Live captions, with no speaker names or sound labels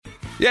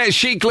Yeah,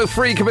 Chic Le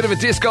Freak, a bit of a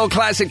disco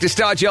classic to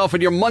start you off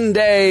on your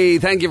Monday.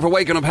 Thank you for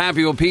waking up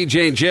happy with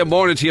PJ and Jim.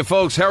 Morning to you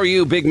folks. How are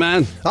you, big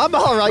man? I'm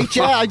alright,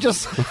 yeah. I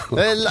just,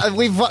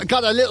 we've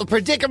got a little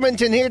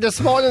predicament in here this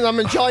morning.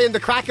 I'm enjoying the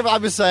crack of it. I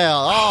was saying,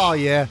 oh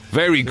yeah.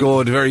 Very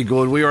good, very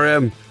good. We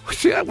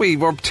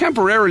were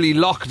temporarily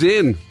locked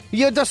in.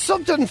 Yeah, there's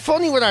something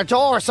funny with our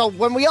door. So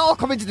when we all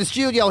come into the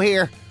studio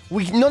here,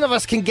 none of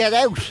us can get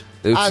out.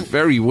 It's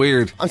very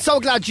weird. I'm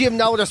so glad Jim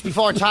noticed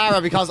before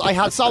Tara, because I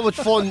had so much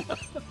fun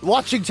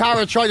watching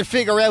Tara try to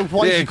figure out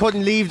why she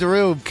couldn't leave the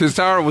room. Because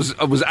Tara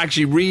was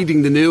actually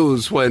reading the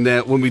news when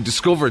we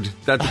discovered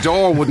that the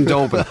door wouldn't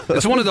open.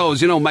 It's one of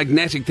those,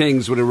 magnetic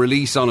things with a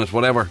release on it,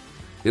 whatever.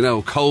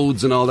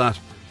 Codes and all that.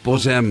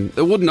 But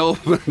it wouldn't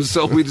open,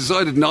 so we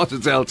decided not to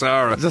tell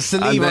Tara. Just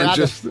to leave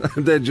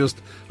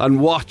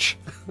and watch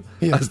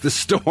as the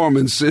storm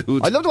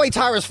ensued. I love the way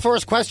Tara's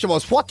first question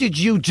was, what did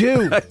you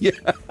do? Yeah.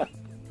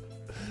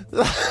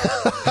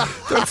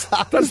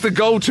 That's the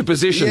go-to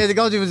position. Yeah, the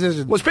go-to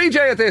position. Was PJ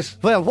at this?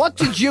 Well, what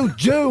did you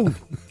do?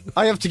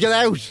 I have to get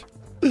out.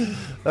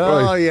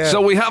 Oh, right. yeah. So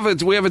we have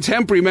a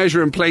temporary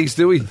measure in place,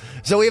 do we?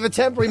 So we have a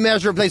temporary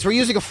measure in place. We're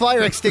using a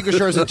fire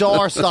extinguisher as a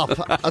doorstop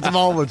at the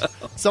moment.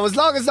 So as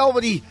long as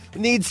nobody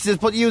needs to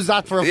use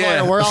that for a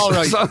fire, we're all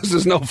right. As long as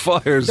there's no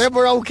fires, then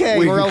we're okay.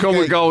 We can come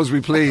and go as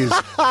we please.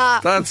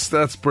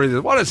 That's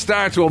brilliant. What a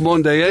start to a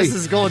Monday, eh? This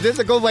is good. This is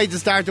a good way to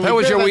start the week. How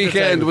was your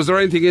weekend? Was there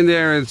anything in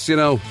there? I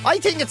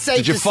think it's safe to say.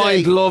 Did you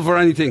find love or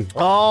anything?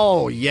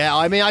 Oh, yeah.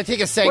 I mean, I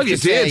think it's safe to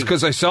say. Well, you did,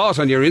 because I saw it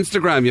on your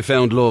Instagram. You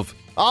found love.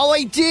 Oh,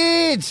 I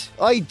did,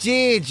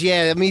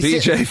 yeah. I mean,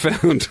 PJ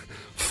found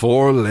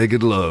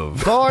four-legged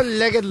love.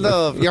 Four-legged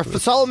love. Your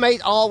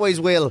soulmate always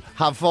will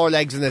have four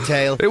legs and a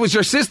tail. It was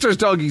your sister's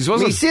doggies,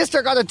 wasn't it? My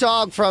sister got a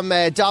dog from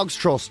Dogs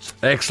Trust.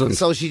 Excellent.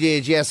 So she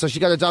did, yeah. So she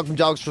got a dog from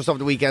Dogs Trust over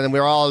the weekend, and we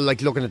were all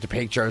looking at the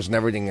pictures and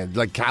everything,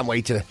 and can't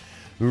wait to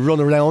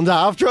run around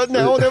after it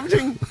now and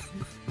everything.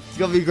 It's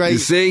going to be great. You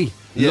see?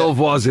 Yeah. Love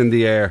was in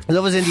the air.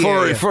 Love was in the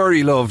air.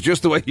 Furry love,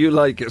 just the way you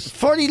like it.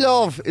 Furry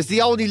love is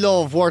the only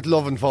love worth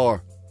loving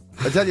for.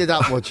 I'll tell you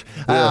that much.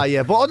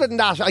 Yeah. But other than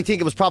that, I think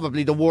it was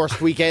probably the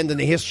worst weekend in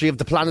the history of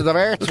the planet of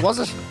Earth, was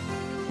it?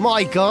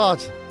 My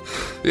God.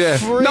 Yeah.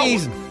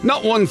 Freezing.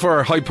 Not one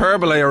for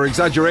hyperbole or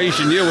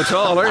exaggeration, you at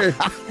all, are you?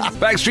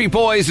 Backstreet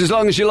Boys, As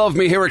Long As You Love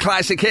Me, here are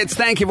classic hits.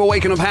 Thank you for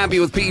waking up happy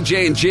with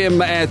PJ and Jim.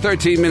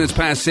 13 minutes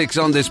past 6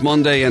 on this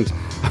Monday, and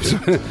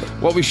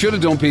what we should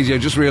have done, PJ, I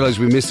just realised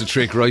we missed a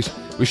trick, right?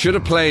 We should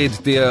have played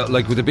the,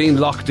 with the being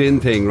locked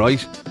in thing,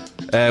 right?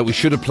 We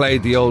should have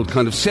played the old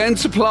kind of send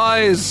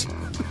supplies.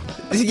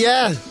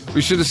 Yeah.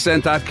 We should have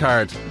sent that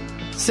card.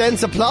 Send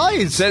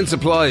supplies? Send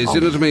supplies,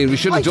 you know what I mean? We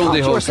should have done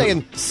the whole... you were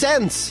saying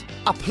sense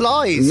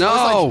applies.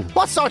 No.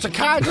 What sort of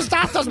card is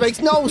that? That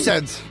makes no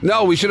sense.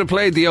 No, we should have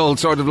played the old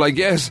sort of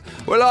yes,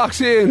 we're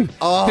locked in.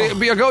 Oh.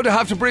 You're going to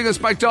have to bring us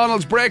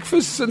McDonald's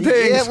breakfasts and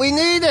things. Yeah, we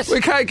need it.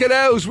 We can't get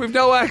out. We've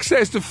no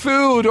access to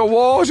food or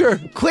water.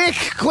 Quick.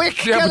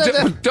 Yeah,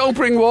 but don't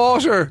bring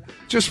water.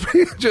 Just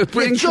bring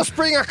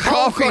a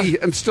coffee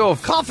and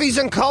stuff. Coffees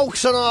and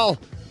Cokes and all.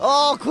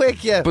 Oh,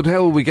 quick, yeah. But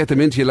how will we get them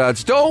into you,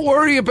 lads? Don't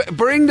worry,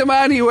 bring them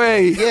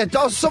anyway. Yeah,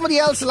 somebody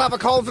else will have a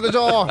call for the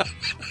door.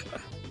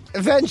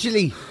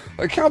 Eventually.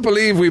 I can't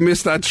believe we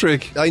missed that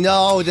trick. I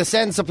know, the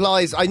send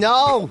supplies. I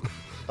know.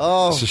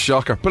 Oh. It's a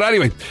shocker. But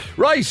anyway,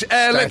 right.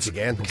 Let's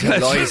again.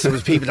 There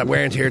was people that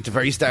weren't here at the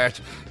very start.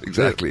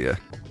 Exactly,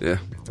 yeah.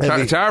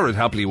 Tara would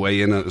happily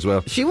weigh in as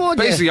well. She would,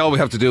 Basically, all we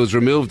have to do is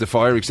remove the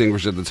fire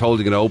extinguisher that's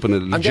holding it open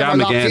and jam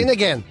then we're locked in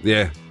again.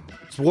 Yeah.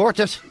 It's worth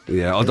it.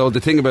 Yeah, although the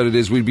thing about it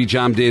is we'd be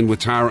jammed in with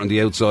Tara on the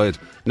outside.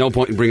 No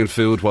point in bringing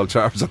food while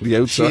Tara's on the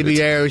outside. She'd be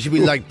there. She'd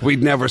be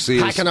we'd never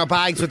see us. Packing our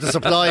bags with the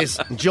supplies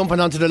and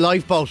jumping onto the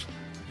lifeboat.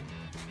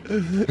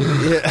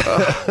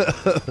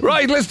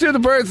 Right, let's do the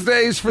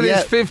birthdays for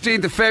this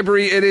 15th of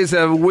February. It is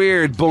a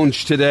weird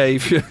bunch today,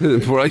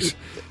 right?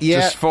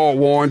 Yeah. Just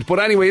forewarned. But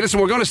anyway, listen,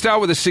 we're going to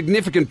start with a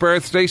significant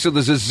birthday, so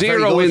there's a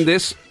 0 in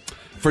this.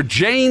 For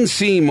Jane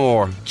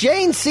Seymour.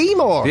 Jane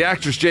Seymour? The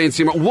actress Jane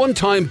Seymour.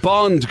 One-time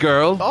Bond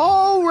girl.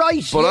 Oh,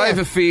 right. But I have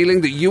a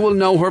feeling that you will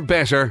know her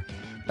better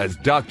as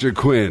Dr.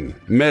 Quinn,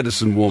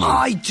 Medicine Woman.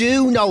 I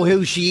do know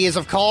who she is,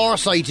 of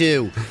course I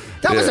do.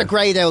 That was a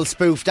great old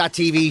spoof, that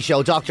TV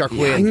show, Dr. Quinn.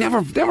 Yeah, I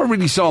never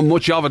really saw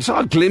much of it.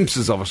 Saw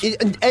glimpses of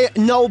it.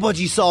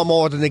 Nobody saw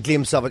more than a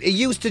glimpse of it. It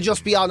used to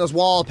just be on as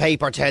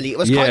wallpaper telly. It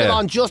was kind of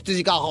on just as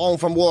you got home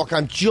from work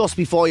and just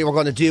before you were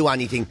going to do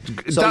anything.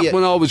 So that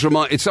one always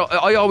reminds...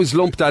 I always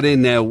lump that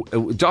in now.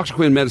 Dr.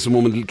 Quinn, Medicine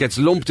Woman gets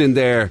lumped in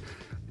there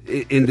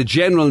in the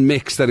general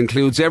mix that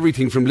includes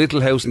everything from Little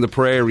House on the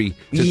Prairie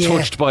to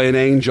Touched by an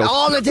Angel.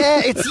 All of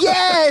that.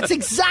 It's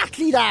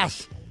exactly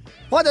that.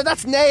 Well,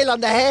 that's nail on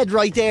the head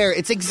right there.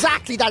 It's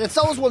exactly that. It's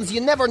those ones you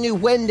never knew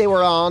when they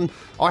were on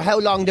or how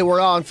long they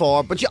were on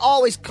for, but you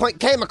always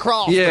came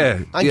across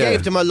them and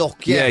gave them a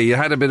look. Yeah, you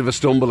had a bit of a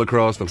stumble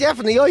across them.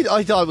 Definitely.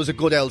 I thought it was a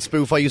good old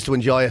spoof. I used to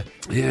enjoy it.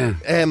 Yeah.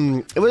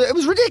 It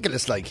was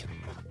ridiculous, like.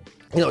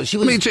 You know, she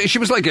was. she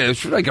was like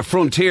a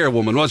frontier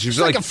woman, wasn't she?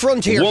 She was like a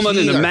frontier woman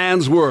healer. in a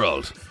man's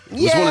world. It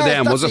was one of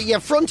them, was it? Yeah,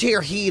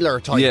 frontier healer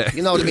type. Yeah.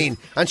 You know what I mean?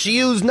 And she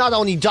used not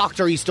only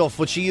doctory stuff,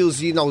 but she used,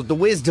 you know, the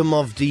wisdom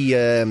of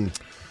the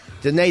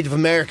Native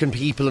American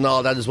people and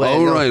all that as well. Oh,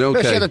 you know? right,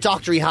 okay. She had a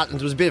doctory hat and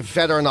there was a bit of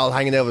feather and all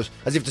hanging out of it,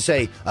 as if to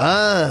say,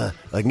 I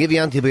can give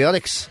you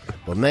antibiotics,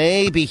 but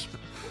maybe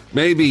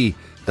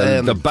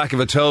the back of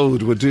a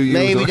toad would do you.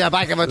 maybe the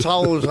back of a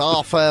toad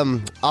off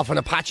an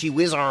Apache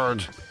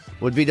wizard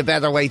would be the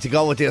better way to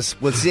go with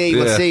this. We'll see.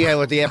 We'll see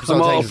how the episode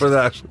I'm all takes for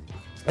us.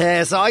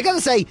 that. So I got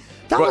to say,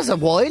 that was a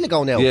while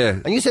ago now. Yeah.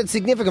 And you said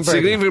significant birthday.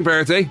 Significant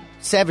birthday.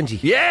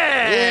 70.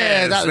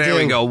 Yes! that'll There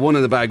we do. go. One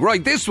in the bag.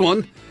 Right, this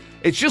one,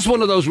 it's just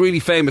one of those really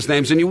famous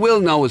names, and you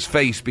will know his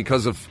face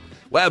because of,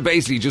 well,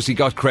 basically just he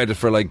got credit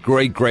for like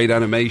great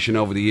animation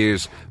over the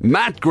years.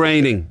 Matt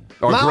Groening.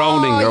 Or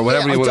Groening, or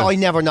whatever you want. I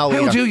never know.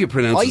 How either. do you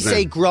pronounce I his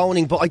say name?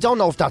 groaning, but I don't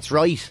know if that's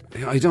right.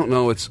 I don't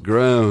know. It's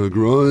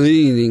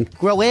Groening.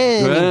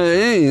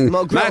 Groening.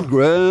 Matt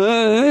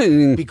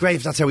Groening. It'd be great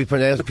if that's how we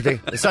pronounce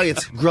it. Sorry,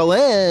 it's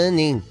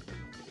groening.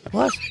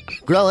 What?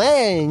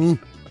 Groening.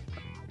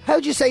 How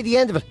do you say the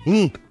end of it?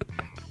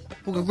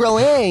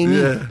 Groening.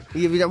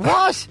 Yeah.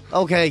 What?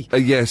 Okay.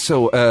 Yeah,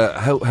 so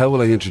how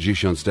will I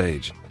introduce you on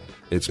stage?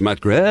 It's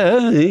Matt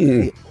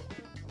Groening.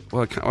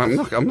 Well, I'm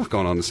not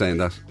going on to saying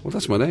that. Well,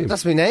 that's my name.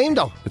 That's my name,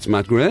 though. It's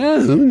Matt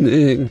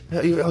Groening.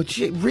 Oh,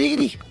 gee,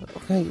 really?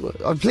 Okay.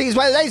 Please,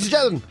 well, ladies and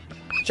gentlemen,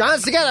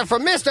 hands together for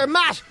Mr.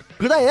 Matt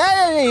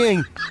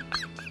Groening.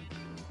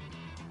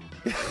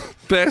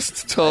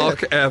 Best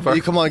talk ever.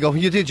 You come on, go.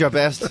 You did your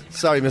best.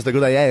 Sorry, Mr.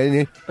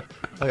 Groening.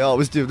 I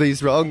always do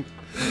these wrong.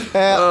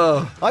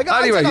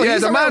 Anyway,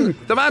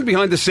 the man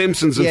behind The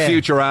Simpsons and Yeah.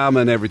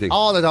 Futurama and everything.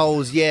 All of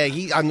those, yeah.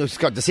 It's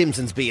got The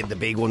Simpsons being the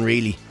big one,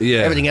 really. Yeah.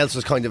 Everything else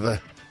was kind of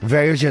a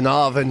version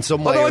of in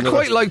some way. Although or I another.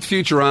 quite liked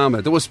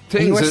Futurama. There was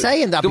things. You were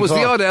saying that there was the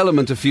before. odd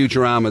element of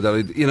Futurama that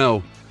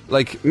I,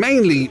 like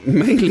mainly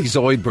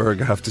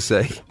Zoidberg, I have to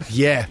say.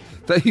 Yeah.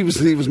 That he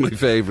was my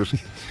favourite.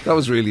 That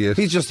was really it.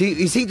 Is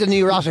he the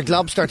neurotic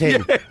lobster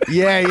thing?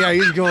 Yeah,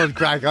 he's good,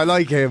 crack. I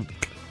like him.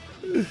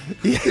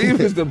 He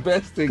was the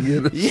best thing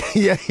in it.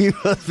 Yeah, he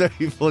was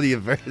very funny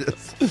in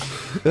fairness.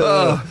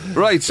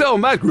 Right, so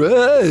Matt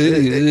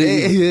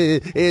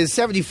Groening Is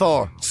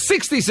 74.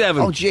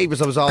 67. Oh,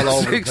 jeebus, I was all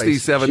over the place.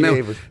 67. Now,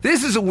 Jeebus.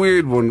 this is a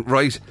weird one,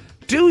 right?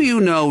 Do you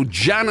know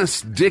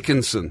Janice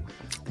Dickinson?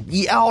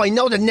 Yeah, I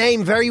know the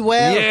name very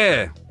well.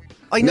 Yeah.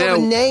 I know Now,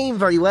 the name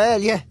very well,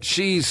 yeah.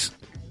 She's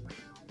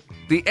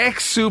the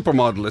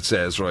ex-supermodel, it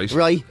says, right?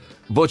 Right.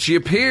 But she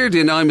appeared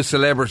in I'm a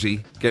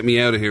Celebrity, Get Me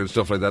Out of Here and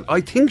stuff like that. I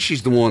think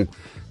she's the one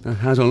that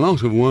has a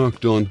lot of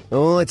work done.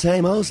 Oh, I'd say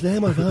most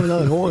name I've had a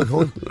lot of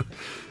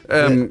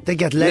work. They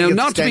get leg Now,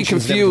 not to be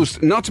extensions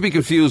and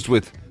confused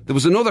with, there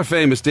was another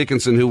famous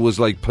Dickinson who was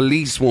like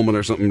policewoman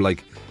or something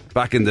like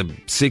back in the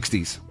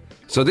 60s.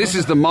 So this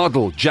is the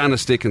model,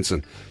 Janice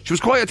Dickinson. She was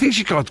quite, I think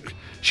she got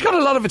a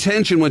lot of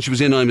attention when she was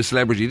in I'm a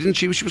Celebrity, didn't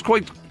she? She was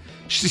quite,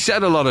 she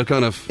said a lot of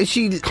kind of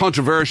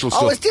controversial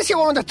stuff. Oh, is this your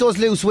one that does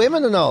loose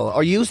women and all?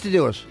 Or used to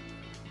do it?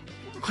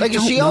 Like,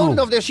 is she old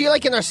enough? Is she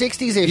like in her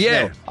 60s-ish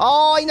Yeah. now?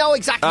 Oh, I know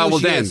exactly who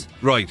she is.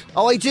 Right.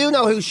 Oh, I do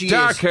know who she is.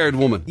 Dark-haired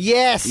woman.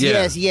 Yes,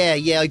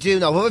 Yeah. I do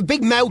know. With a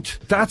big mouth.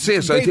 That's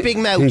it. Great big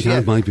mouth, think yeah.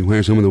 that might be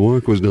where some of the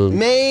work was done.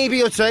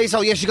 Maybe I'd say so.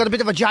 Yeah, she's got a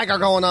bit of a Jagger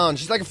going on.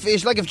 She's like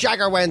if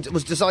Jagger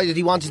was decided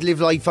he wanted to live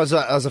life as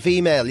a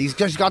female.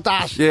 She's got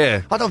that.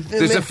 Yeah.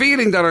 There's a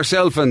feeling that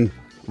herself and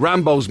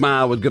Rambo's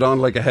ma would get on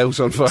like a house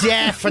on fire.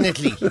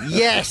 Definitely.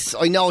 Yes,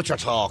 I know what you're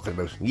talking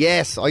about.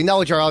 Yes, I know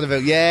what you're on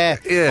about. Yeah.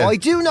 Yeah. Oh, I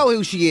do know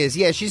who she is.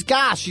 Yeah, she's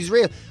gas. She's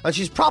real. And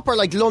she's proper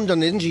like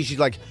London, isn't she? She's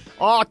like,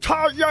 oh,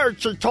 tell you,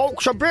 she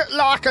talks a bit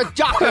like a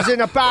jacker's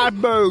in a bad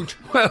mood.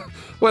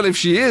 Well, if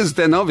she is,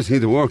 then obviously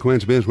the work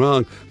went a bit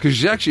wrong because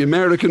she's actually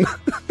American.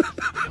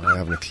 I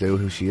haven't a clue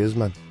who she is,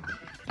 man.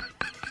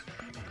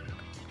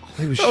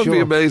 I was That would be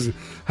amazing.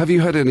 Have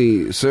you had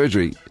any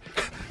surgery?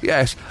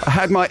 Yes, I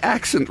had my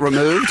accent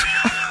removed.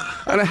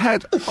 And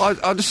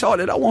I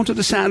decided I wanted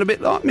to sound a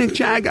bit like Mick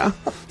Jagger.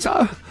 So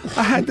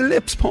I had the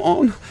lips put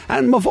on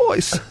and my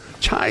voice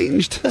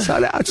changed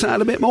so that I'd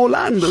sound a bit more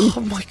London.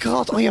 Oh my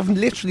God, I have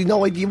literally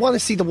no idea. You want to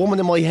see the woman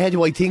in my head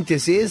who I think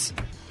this is?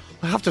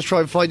 I have to try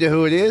and find out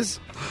who it is.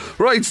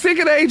 Right, stick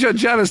an age on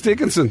Janice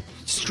Dickinson.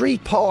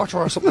 Street Porter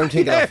or something I'm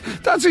thinking Yeah,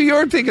 of. that's who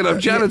you're thinking of,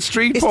 Janet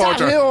Street Is that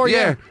Porter. who, or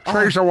yeah,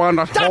 yeah? she's the one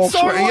that That's talks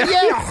the with one, you.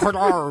 yeah.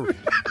 Hello.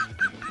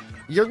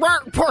 You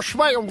won't push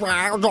me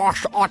around,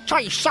 I'll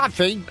tell you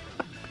something.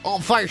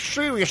 I'm very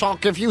serious, I'll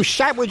give you a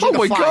sandwich Oh in the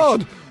my face.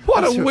 God,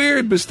 what a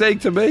weird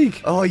mistake to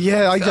make. Oh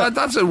yeah,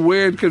 That's a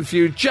weird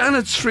confusion.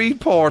 Janet Street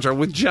Porter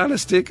with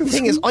Janice Dickinson. The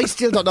thing is, I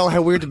still don't know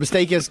how weird the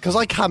mistake is, because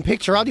I can't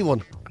picture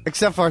anyone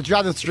except for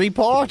Janet Street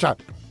Porter.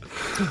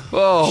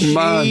 Oh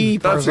man,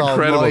 Jeepers that's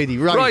incredible. almighty.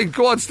 Right,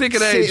 go on, stick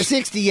an age.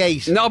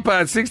 68. Not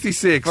bad,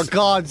 66. For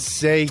God's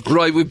sake.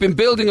 Right, we've been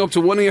building up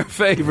to one of your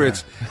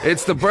favourites.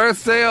 It's the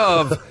birthday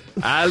of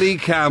Ali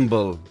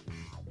Campbell.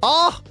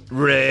 Oh!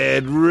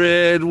 Red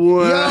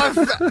wine.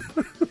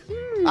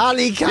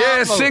 Ali Campbell.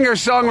 Yeah,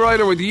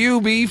 singer-songwriter with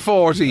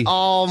UB40.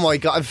 Oh my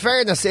God! In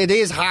fairness, it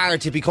is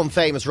hard to become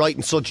famous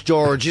writing such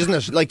George, isn't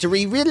it? Like,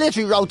 we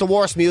literally wrote the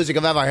worst music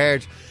I've ever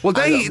heard. Well,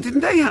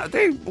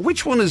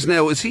 which one is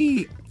now? Is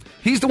he?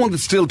 He's the one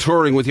that's still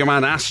touring with your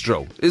man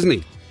Astro, isn't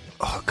he?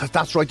 Oh, because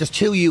that's right. There's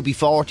 2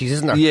 UB40s,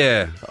 isn't there?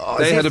 Yeah,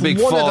 they had a big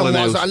falling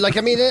out. Like,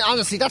 I mean,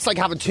 honestly, that's like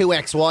having 2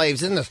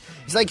 ex-wives, isn't it?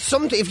 It's like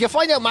if you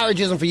find out marriage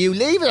isn't for you,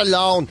 leave it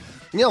alone.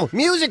 You know,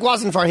 music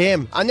wasn't for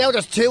him, and now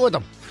there's 2 of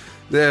them.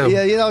 Yeah,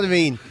 you know what I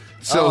mean.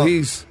 So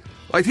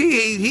I think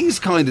he's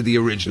kind of the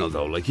original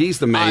though. Like, he's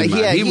the main man.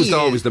 Yeah, he was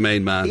always the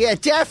main man. Yeah,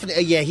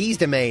 definitely. Yeah, he's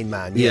the main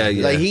man. Yeah.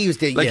 Like, he was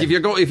the. Like,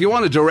 if you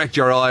want to direct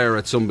your ire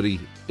at somebody,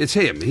 it's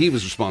him. He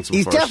was responsible.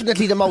 He's first.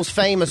 definitely the most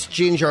famous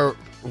ginger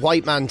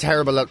white man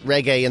terrible at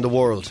reggae in the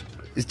world.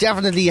 He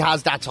definitely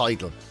has that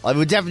title. I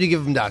would definitely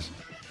give him that.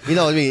 You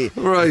know what I mean?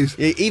 Right.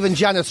 Even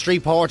Janet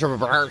Street Porter,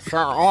 I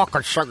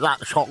could sing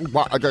that song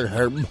better than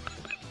him.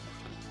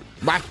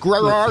 Matt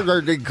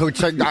Greer could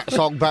sing that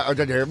song better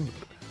than him.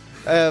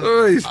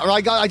 Right.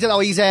 I don't know,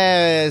 he's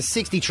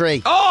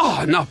 63.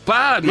 Oh, not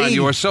bad, man.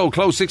 You were so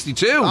close,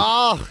 62.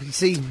 Oh, you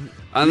see.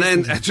 And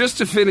then, just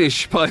to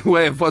finish, by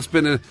way of what's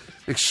been an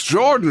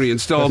extraordinary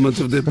instalment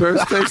of the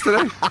birthdays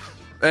today,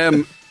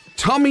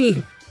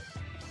 Tommy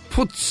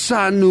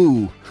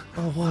Putsanu.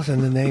 Oh, what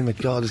in the name of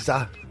God is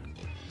that?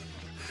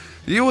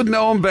 You would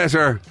know him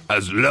better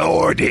as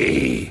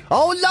Lordi.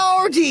 Oh,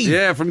 Lordi!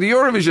 Yeah, from the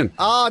Eurovision.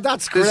 Oh,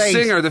 that's great.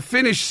 The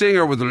Finnish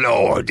singer with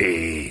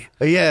Lordi,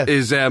 yeah,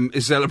 is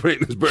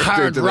celebrating his birthday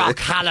Hard today. rock,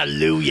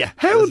 hallelujah.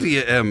 How do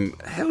you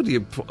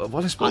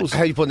what I suppose?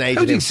 How do you put an age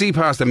How in do you him? see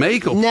past the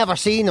makeup? Never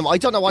seen him. I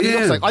don't know what he Yeah.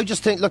 looks like. I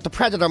just think, look, the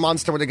Predator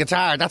monster with a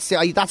guitar.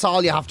 That's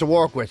all you have to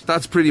work with.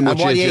 That's pretty much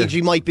and what it. age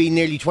he might be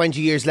nearly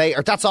 20 years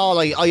later. That's all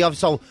I have.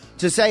 So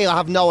to say I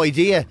have no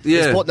idea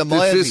is putting it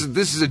mildly.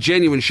 This is a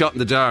genuine shot in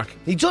the dark.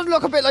 He does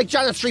look a bit like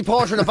Janet Street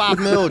Porter in a bad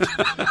mood.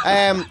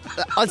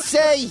 I'd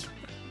say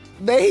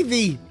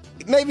maybe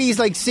he's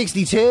like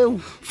 62.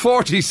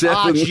 47.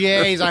 Oh,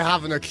 jeez, I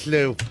haven't a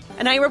clue.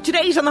 And now you're up to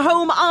date on the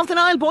home of the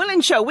Niall Boylan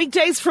Show,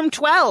 weekdays from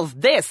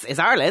 12. This is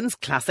Ireland's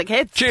Classic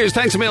Hits. Cheers,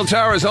 thanks Emil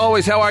Tower as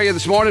always. How are you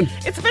this morning?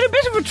 It's been a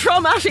bit of a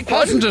traumatic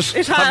one. Hasn't it?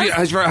 It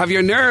has. Have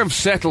your nerves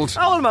settled?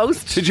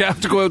 Almost. Did you have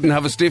to go out and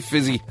have a stiff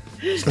fizzy?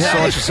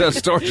 Sort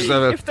yourself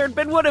out. If there'd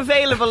been one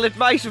available, it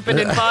might have been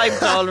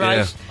imbibed, all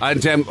right. Yeah.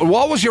 And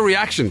what was your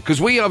reaction? Because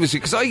when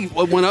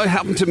it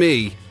happened to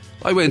me,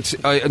 I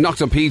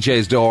knocked on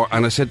PJ's door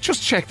and I said,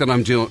 just check that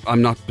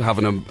I'm not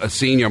having a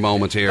senior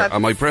moment here.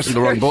 Am I pressing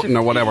the wrong button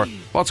or whatever?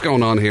 What's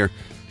going on here?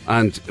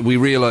 And we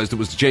realised it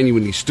was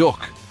genuinely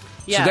stuck.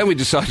 Yeah. So then we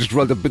decided,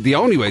 well, the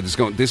only way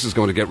this is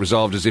going to get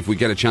resolved is if we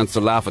get a chance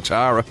to laugh at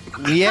Tara.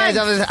 Yeah,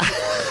 that was.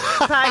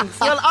 Thanks.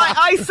 Well,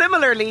 I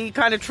similarly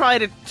kind of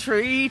tried it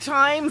 3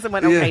 times and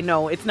went, okay,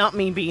 no, it's not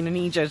me being an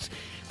idiot.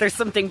 There's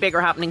something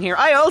bigger happening here.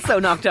 I also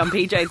knocked on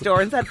PJ's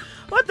door and said,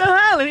 what the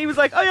hell? And he was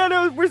like, oh yeah,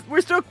 no,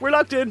 we're stuck, we're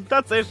locked in,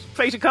 that's it,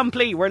 fait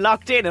accompli, we're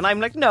locked in. And I'm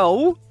like,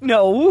 no,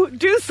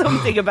 do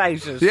something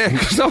about it. Yeah,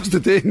 because that was the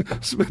thing.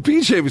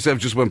 PJ and myself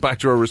just went back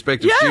to our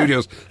respective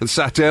studios and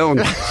sat down.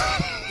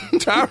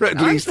 Tara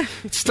at least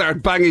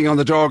started banging on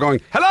the door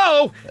going,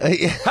 hello,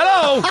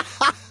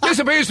 this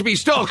appears to be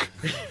stuck.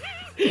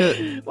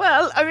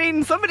 Well, I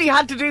mean, somebody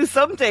had to do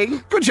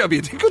something. Good job,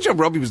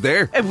 Robbie was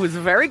there. It was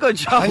a very good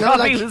job.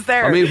 Robbie was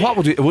there. I mean,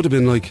 it would have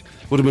been like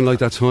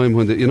that time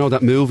when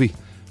that movie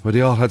where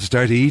they all had to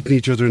start eating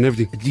each other and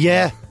everything.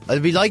 Yeah,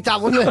 it'd be like that,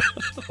 wouldn't it?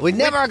 We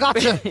never got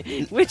to.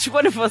 Which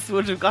one of us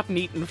would have gotten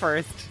eaten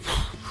first?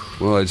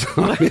 Well,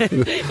 what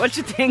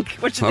you think?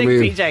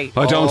 PJ?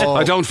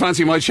 I don't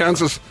fancy my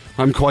chances.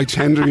 I'm quite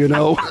tender, you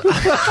know. Cut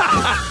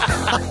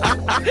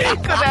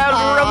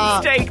out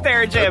rump steak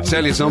there, Jim. I'll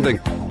tell you something.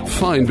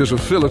 Fine bit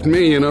of fillet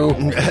me, you know.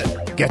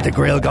 Get the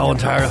grill going,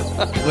 Tara.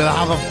 We'll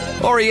have him.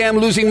 REM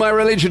Losing My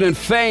Religion and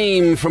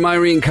Fame from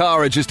Irene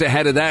Cara just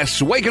ahead of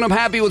that. Waking up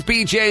happy with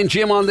PJ and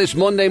Jim on this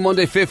Monday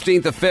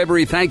 15th of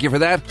February. Thank you for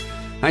that.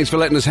 Thanks for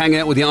letting us hang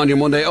out with you on your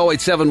Monday.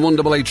 087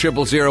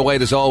 188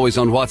 0008 as always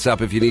on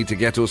WhatsApp if you need to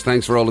get to us.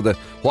 Thanks for all of the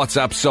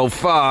WhatsApp so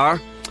far.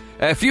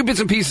 A few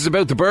bits and pieces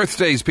about the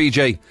birthdays,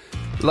 PJ.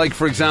 Like,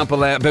 for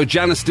example, about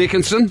Janice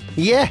Dickinson.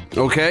 Yeah.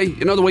 Okay.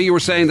 You know the way you were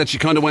saying that she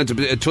kind of went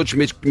to touch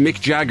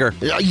Mick Jagger?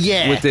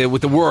 Yeah.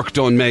 With the work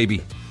done,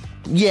 maybe.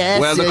 Yes.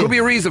 Well, there could be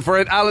a reason for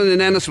it. Alan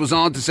and Ennis was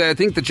on to say, I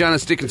think that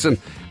Janice Dickinson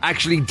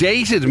actually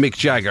dated Mick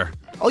Jagger.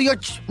 Oh, you're...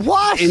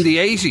 What? In the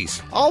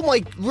 80s. Oh,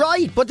 my...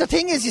 Right. But the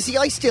thing is, you see,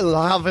 I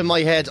still have in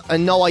my head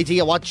no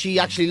idea what she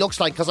actually looks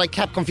like because I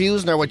kept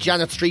confusing her with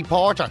Janet Street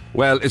Porter.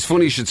 Well, it's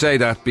funny you should say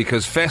that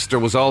because Fester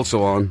was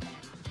also on.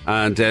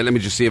 And let me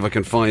just see if I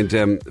can find...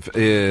 no,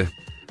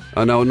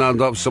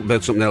 that was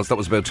about something else. That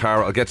was about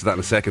Tara. I'll get to that in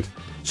a second.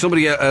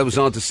 Somebody was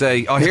on to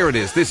say... Oh, here it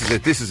is. This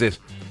is it.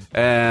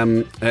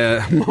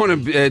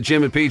 Morning,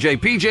 Jim and PJ.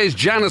 PJ's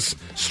Janice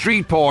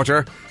Street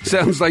Porter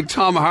sounds like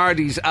Tom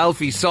Hardy's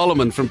Alfie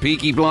Solomon from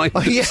Peaky Blinders.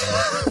 Oh, yeah.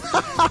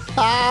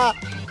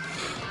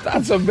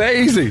 That's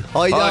amazing.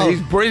 I know. Oh,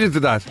 he's brilliant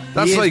at that.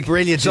 That's He is like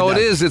brilliant So at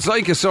it that. is. It's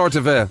like a sort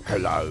of a.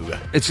 Hello.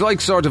 It's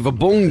like sort of a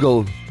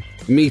Bungle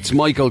meets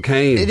Michael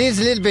Caine. It is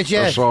a little bit,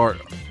 yeah. Or sort.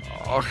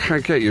 Oh, I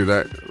can't get you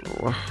that.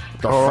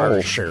 They're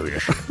very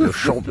serious. You're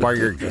so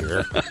big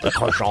here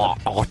because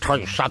I'll tell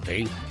you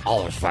something. I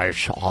was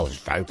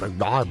vaping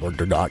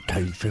diamond in the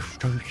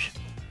 1950s.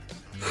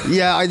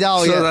 Yeah, I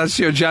know, So yeah. that's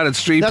your Janet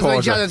Street That's Porter.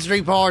 my Janet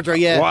Street Porter,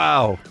 yeah.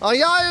 Wow. Oh,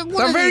 yeah.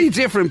 They're very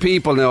different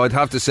people now, I'd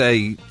have to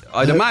say.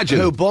 I'd imagine.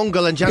 Who,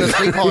 Bungle and Janet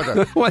Street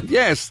Porter? Well,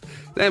 yes,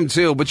 them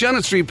too. But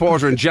Janet Street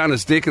Porter and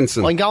Janice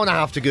Dickinson. I'm going to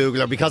have to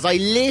Google her because I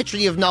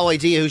literally have no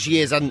idea who she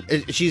is, and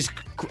she's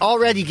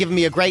already given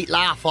me a great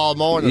laugh all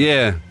morning.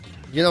 Yeah.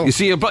 You know. You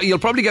see, you'll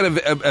probably get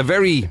a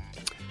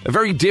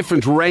very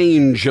different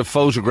range of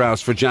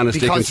photographs for Janice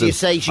Because Dickinson. you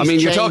say she's I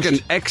mean, you're changed.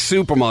 talking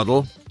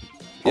ex-supermodel.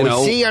 You I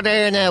know, see her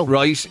there now.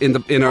 right in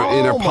her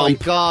Oh my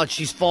pump. God,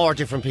 she's 4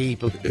 different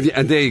people. Yeah,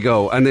 and there you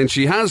go. And then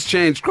she has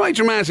changed quite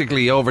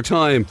dramatically over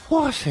time.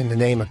 What in the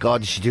name of God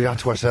did she do that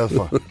to herself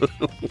for?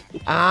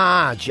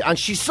 And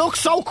she looks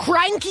so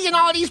cranky in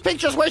all these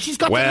pictures where she's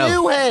got Well. the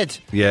new head.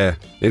 Yeah,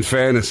 in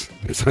fairness,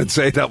 I'd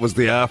say that was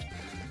the app.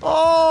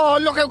 Oh,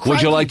 look how cranky.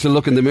 Would you like to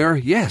look in the mirror?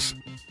 Yes.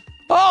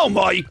 Oh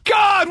my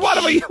God! What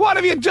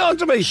have you done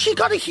to me? She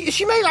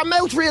made her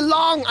mouth real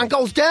long and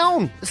goes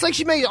down. It's like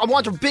I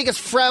want her biggest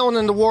frown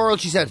in the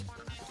world, she said.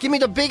 Give me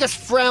the biggest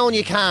frown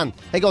you can.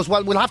 He goes,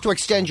 well, we'll have to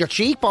extend your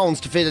cheekbones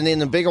to fit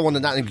in a bigger one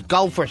than that. And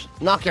go for it.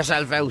 Knock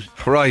yourself out.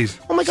 Right.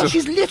 Oh my God, So-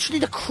 she's literally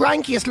the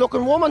crankiest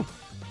looking woman.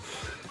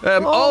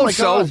 Oh my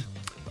God.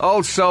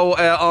 Also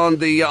on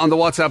the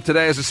WhatsApp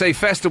today, as I say,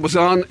 Festa was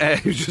on.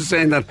 He was just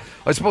saying that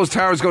I suppose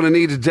Tara's going to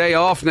need a day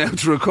off now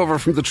to recover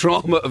from the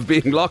trauma of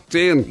being locked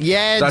in.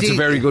 Yeah, that's a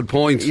very good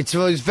point. It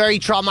was very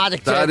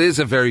traumatic. That is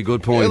a very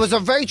good point. It was a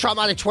very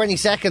traumatic 20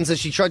 seconds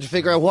as she tried to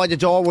figure out why the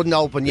door wouldn't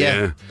open.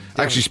 Yeah.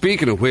 Actually,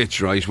 speaking of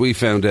which, right, we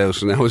found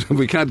out, and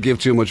we can't give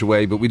too much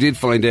away, but we did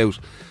find out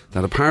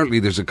that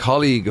apparently there's a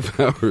colleague of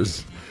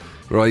ours,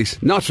 right,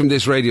 not from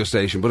this radio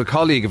station, but a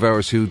colleague of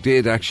ours who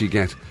did actually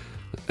get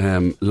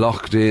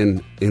locked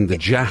in the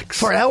jacks.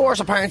 For hours,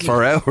 apparently.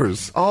 For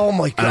hours. Oh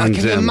my God,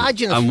 can you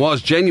imagine it? And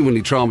was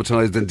genuinely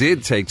traumatised and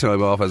did take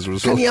time off as a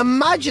result. Can you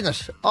imagine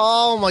it?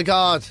 Oh my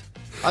God.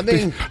 I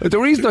mean, The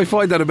reason I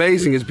find that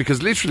amazing is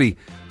because literally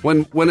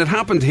when it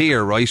happened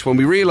here, right, when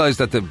we realised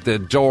that the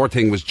door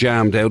thing was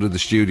jammed out of the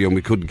studio and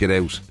we couldn't get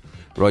out,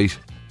 right,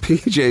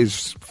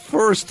 PJ's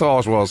first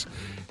thought was,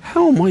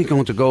 how am I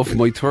going to go for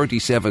my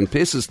 37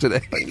 pisses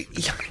today?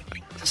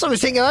 that's what I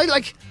was thinking.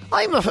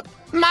 I'm a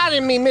man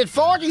in me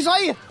mid-40s.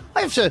 I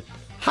have to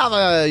have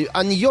a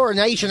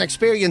urination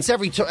experience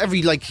every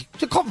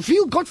a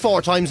few good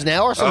 4 times an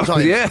hour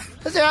sometimes. yeah.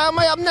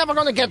 I'm never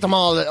going to get them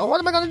all. What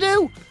am I going to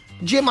do?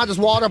 Jim had his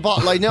water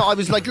bottle. I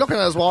was looking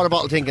at his water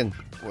bottle thinking,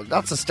 well,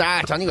 that's a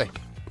start anyway.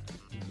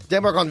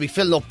 Then we're going to be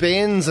filling up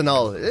bins and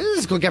all. This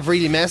is going to get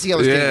really messy, I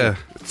was thinking.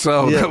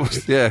 So that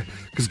was,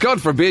 because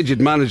God forbid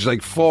you'd manage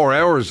 4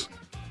 hours.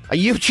 Are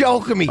you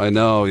joking me? I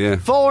know, yeah.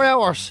 4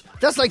 hours.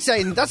 That's like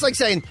saying,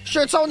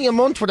 sure, it's only a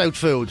month without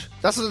food.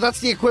 That's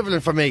the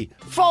equivalent for me.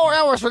 4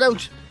 hours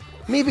without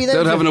me being able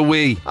Without to... having a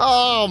wee.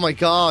 Oh my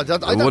God.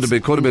 That Could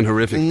have been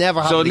horrific.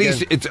 Never So at happened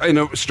least again. it's in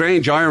a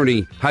strange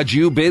irony. Had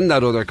you been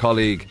that other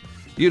colleague,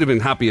 you'd have been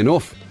happy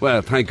enough.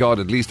 Well, thank God,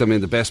 at least I'm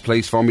in the best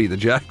place for me, the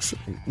Jacks.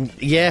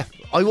 Yeah.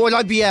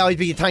 I'd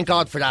be, thank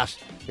God for that.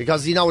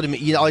 Because you know what I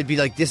mean? I'd be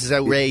like, this is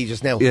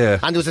outrageous now. Yeah.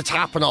 And there was a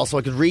tap and all, so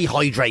I could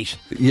rehydrate.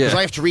 Yeah. Because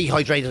I have to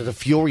rehydrate at a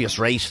furious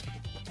rate.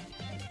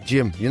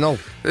 Jim, you know.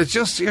 It's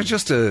just you're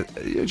just a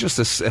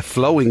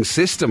flowing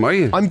system, are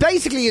you? I'm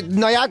basically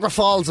Niagara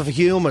Falls of a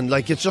human.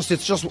 It's just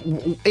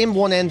in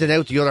one end and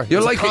out the other. You're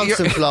It's like a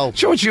constant flow. Do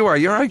you know what you are?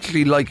 You're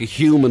actually like a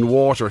human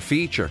water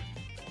feature.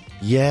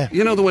 Yeah.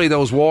 You know the way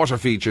those water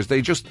features, they're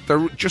just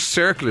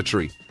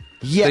circulatory.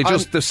 Yeah,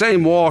 the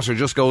same water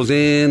just goes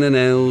in and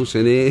out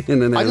and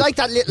in and out. I like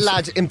that little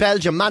lad in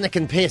Belgium,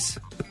 Mannequin Piss.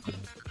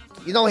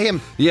 You know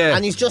him? Yeah.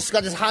 And he's just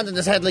got his hand in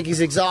his head like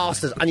he's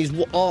exhausted, and he's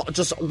all the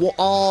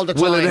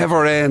time. Will it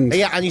ever end?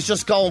 Yeah, and he's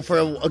just going for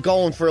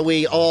a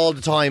wee all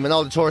the time, and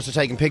all the tourists are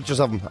taking pictures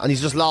of him, and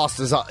he's just lost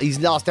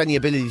any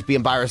ability to be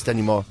embarrassed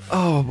anymore.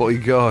 Oh my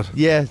God.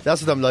 Yeah,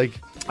 that's what I'm like.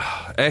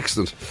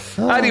 Excellent.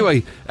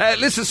 Anyway,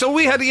 listen, so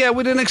we had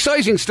an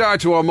exciting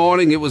start to our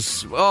morning. It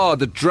was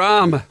the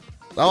drama.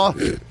 Oh,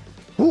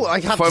 ooh, I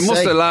have to It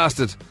must say. have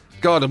lasted.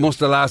 God, it must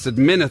have lasted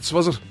minutes,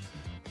 was it?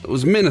 It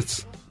was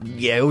minutes.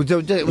 Yeah, it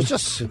was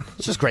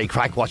just great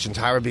crack watching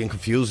Tara being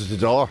confused at the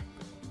door.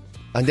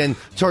 And then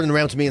turning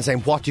around to me and saying,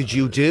 what did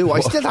you do?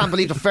 I still can't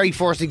believe the very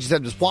first thing she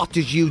said was, what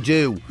did you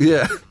do?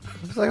 Yeah.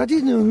 I was like, I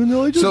didn't know.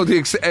 No, I didn't. So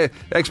the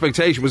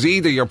expectation was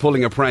either you're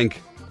pulling a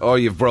prank or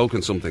you've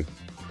broken something.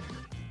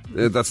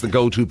 That's the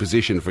go-to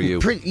position for you.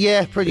 Pretty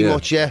Yeah.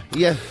 much, yeah.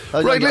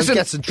 Right, listen. I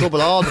get in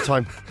trouble all the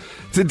time.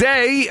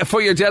 Today, for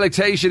your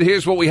delectation,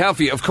 here's what we have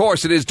for you. Of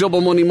course, it is Double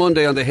Money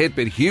Monday on the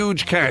Hitbit.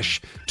 Huge cash,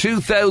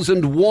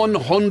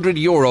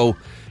 €2,100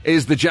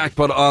 is the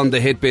jackpot on the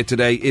hit bit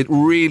today. It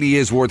really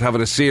is worth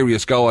having a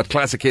serious go at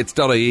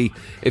classichits.ie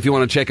if you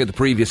want to check out the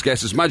previous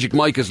guesses. Magic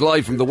Mike is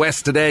live from the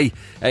West today.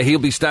 He'll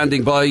be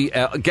standing by.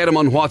 Get him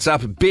on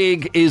WhatsApp.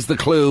 Big is the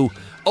clue.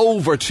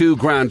 Over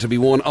 £2,000 to be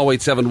won.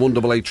 087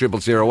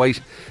 188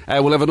 0008.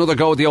 We'll have another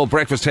go at the old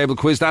breakfast table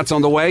quiz. That's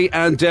on the way.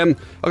 And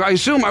I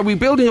assume, are we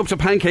building up to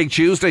Pancake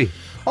Tuesday?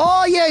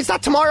 Oh yeah, is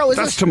that tomorrow?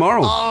 That's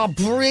tomorrow. Oh,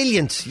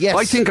 brilliant! Yes,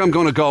 I think I'm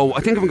going to go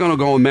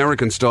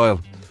American style.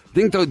 I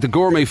think the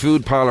gourmet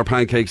food parlour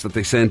pancakes that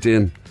they sent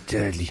in,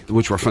 deadly,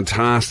 which were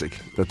fantastic.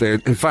 That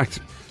they're, in fact,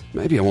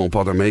 maybe I won't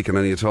bother making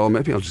any at all.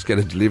 Maybe I'll just get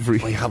a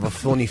delivery. I have a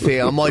funny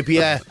fear. I might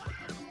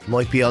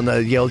be on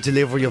the old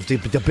delivery of the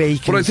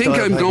bacon. But I think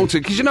I'm going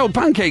to, because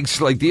pancakes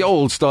like the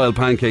old style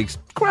pancakes,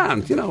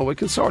 grand. I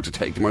can sort of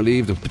take them or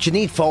leave them. But you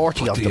need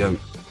 40 of them.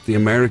 The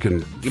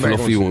American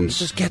fluffy ones.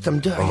 Just get them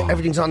done.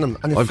 Everything's on them.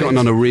 And I've gotten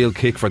on a real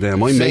kick for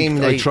them.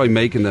 I try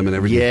making them and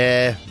everything.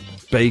 Yeah.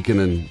 Bacon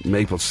and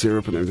maple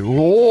syrup and everything.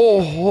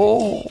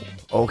 Oh.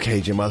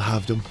 Okay, Jim, I'll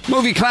have them.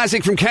 Movie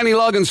classic from Kenny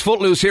Loggins,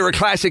 Footloose here at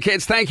Classic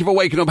Hits. Thank you for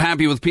waking up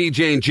happy with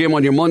PJ and Jim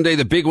on your Monday.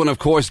 The big one, of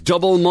course,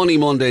 Double Money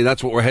Monday.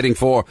 That's what we're heading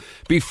for.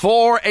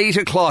 Before 8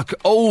 o'clock,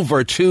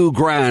 over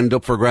 $2,000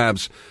 up for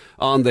grabs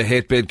on the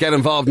hit bid. Get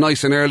involved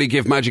nice and early.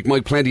 Give Magic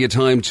Mike plenty of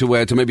time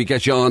to maybe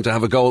get you on to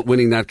have a go at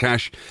winning that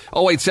cash.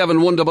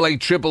 087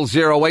 188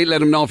 0008.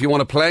 Let him know if you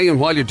want to play. And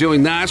while you're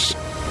doing that,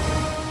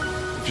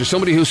 if you're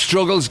somebody who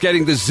struggles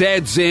getting the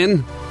Zs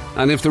in,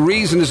 and if the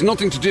reason is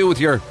nothing to do with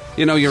your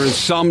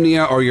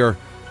insomnia or your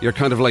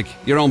kind of like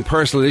your own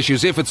personal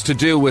issues, if it's to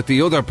do with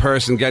the other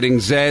person getting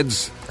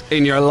Zs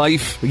in your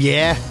life,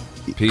 yeah,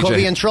 PJ could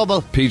be in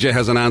trouble. PJ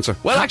has an answer.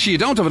 Well, actually, you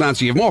don't have an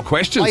answer. You have more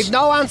questions. I have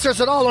no answers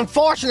at all.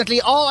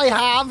 Unfortunately, all I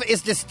have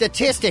is the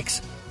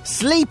statistics.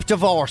 Sleep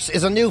divorce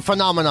is a new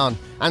phenomenon,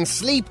 and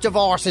sleep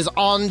divorce is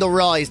on the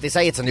rise. They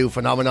say it's a new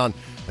phenomenon.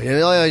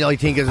 I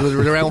think it was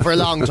around for a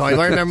long time.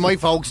 I remember my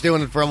folks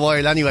doing it for a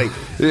while anyway.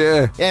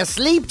 Yeah,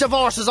 sleep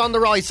divorce is on the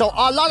rise. So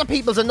a lot of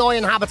people's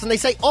annoying habits, and they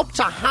say up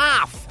to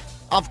half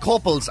of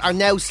couples are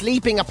now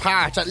sleeping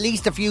apart at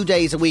least a few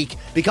days a week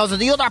because of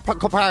the other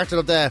part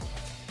of the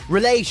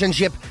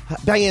relationship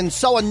being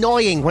so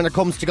annoying when it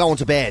comes to going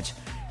to bed.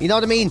 You know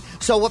what I mean?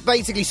 So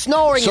basically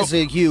snoring is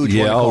a huge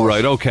one. Yeah,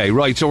 right, okay,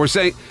 right. So we're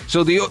saying,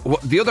 so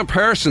the other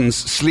person's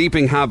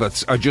sleeping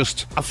habits are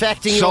just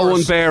affecting so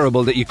yours.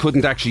 Unbearable that you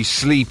couldn't actually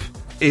sleep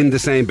in the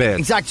same bed.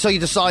 Exactly. So you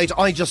decide,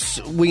 I'm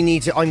moving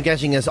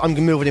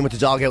in with the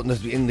dog out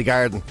in the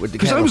garden with the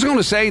Because I was going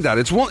to say that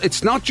it's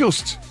not.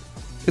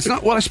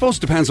 Well, I suppose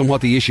it depends on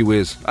what the issue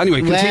is. Anyway,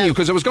 continue.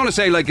 Because I was going to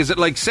say, is it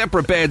like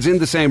separate beds in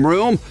the same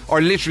room,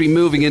 or literally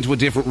moving into a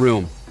different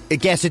room? I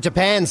guess it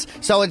depends.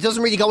 So it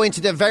doesn't really go into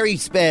the very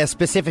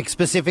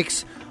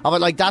specifics of it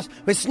like that.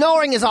 But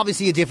snoring is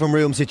obviously a different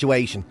room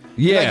situation.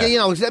 Yeah.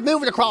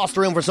 Moving across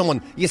the room for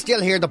someone, you still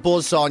hear the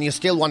buzzsaw and you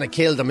still want to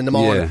kill them in the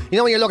morning.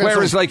 Yeah. When you're looking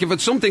Whereas, if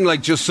it's something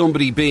like just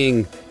somebody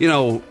being,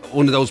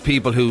 one of those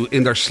people who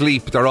in their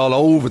sleep, they're all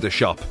over the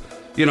shop.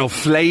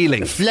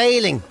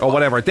 Flailing. Or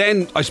whatever.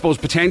 Then, I suppose,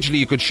 potentially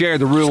you could share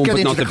the room,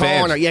 but not the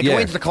corner. bed. Go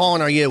into the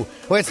corner, you.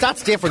 Whereas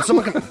that's different.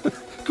 Someone can...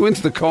 Go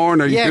into the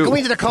corner, you. Yeah, go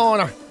into the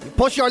corner.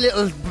 Push your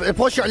little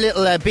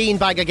bean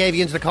bag I gave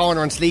you into the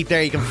corner and sleep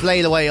there. You can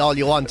flail away all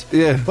you want.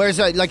 Yeah. Whereas,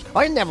 I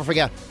never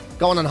forget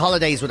going on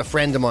holidays with a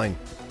friend of mine.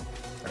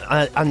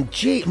 And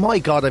gee, my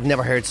God, I've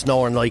never heard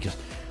snoring like it.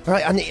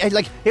 Right, and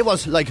it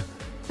was like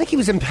he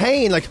was in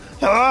pain, Yeah.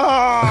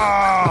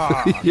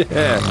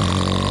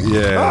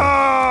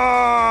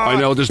 I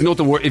know, there's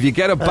nothing worse. If you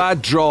get a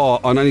bad draw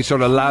on any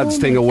sort of lads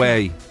thing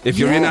away, if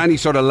you're in any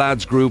sort of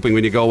lads grouping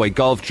when you go away,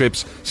 golf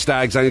trips,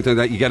 stags, anything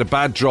like that, you get a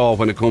bad draw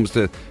when it comes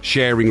to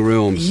sharing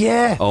rooms.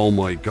 Yeah. Oh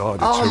my God,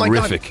 it's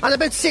horrific. My God. And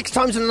about 6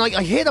 times in the night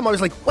I hit him, I was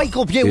like, wake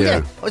up, you.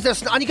 Yeah.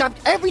 And he got,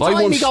 every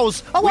time he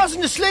goes, I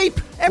wasn't asleep.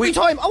 Every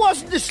time, I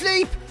wasn't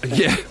asleep.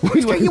 Yeah.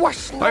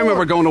 I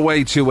remember going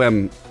away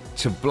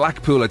to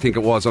Blackpool, I think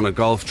it was, on a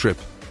golf trip.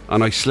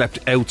 And I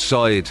slept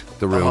outside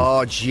the room.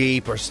 Oh,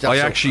 jeepers. I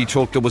actually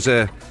took, it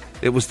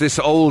was this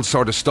old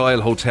sort of style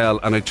hotel,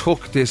 and I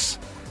took this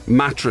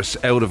mattress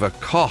out of a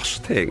cot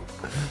thing,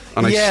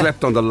 and I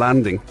slept on the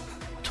landing.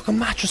 Took a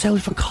mattress out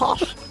of a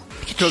cot?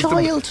 Like a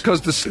child?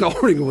 Because the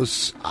snoring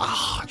was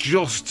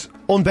just...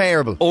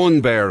 Unbearable.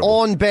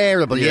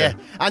 Yeah.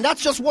 And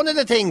that's just one of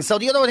the things. So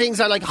the other things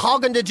are like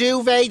hogging the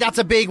duvet, that's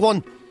a big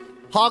one.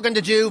 Hogging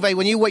the duvet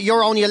when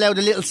you're only allowed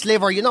a little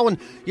sliver, when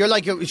you're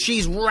like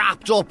she's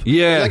wrapped up,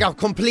 like a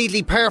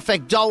completely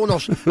perfect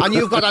donut, and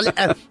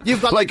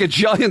you've got like a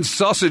giant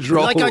sausage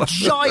roll,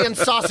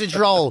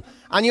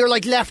 and you're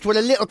like left with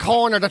a little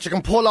corner that you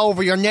can pull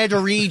over your nether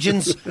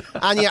regions,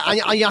 and you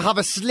have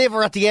a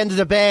sliver at the end of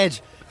the bed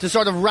to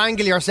sort of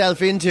wrangle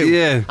yourself into.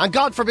 Yeah. And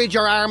God forbid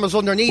your arm is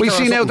underneath. We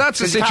see now that's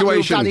a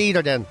situation. Can't move that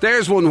either, then.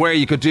 There's one where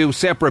you could do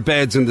separate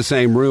beds in the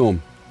same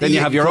room. Then you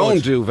have your own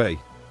duvet.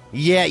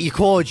 Yeah, you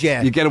could,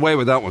 yeah. You get away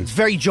with that one. It's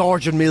very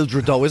George and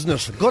Mildred, though, isn't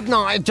it? Good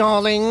night,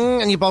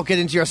 darling. And you both get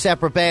into your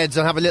separate beds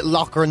and have a little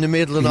locker in the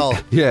middle and all.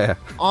 Yeah.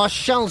 I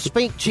shall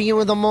speak to you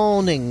in the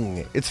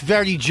morning. It's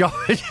very George.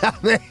 Isn't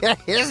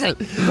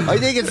it? I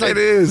think it's like... It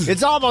is.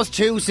 It's almost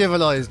too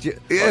civilised.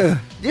 Yeah.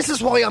 This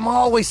is why I'm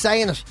always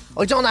saying it.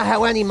 I don't know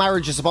how any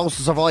marriage is supposed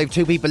to survive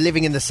two people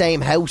living in the same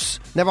house.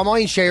 Never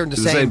mind sharing the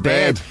same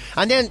bed.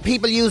 And then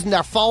people using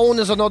their phone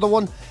is another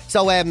one.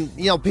 So, you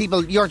know,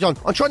 people... You're done.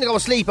 I'm trying to go to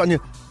sleep and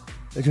you...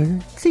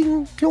 Sing,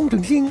 clong,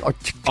 clong, sing, or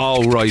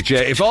Oh, right, yeah.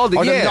 If all the...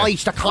 or yeah. the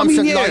lights, the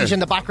constant yeah. light in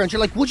the background. You're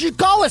like, would you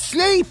go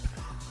asleep?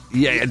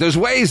 Yeah, there's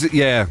ways that,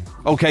 yeah.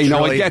 Okay,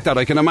 no, I Try. get that.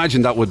 I can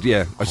imagine that would,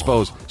 yeah, I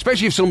suppose.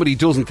 Especially if somebody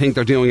doesn't think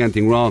they're doing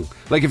anything wrong.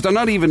 Like, if they're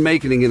not even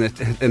making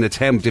an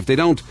attempt, if they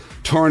don't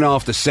turn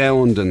off the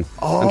sound and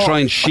try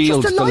and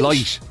shield just the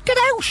light. Get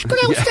out! Go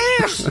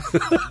downstairs!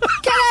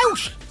 Get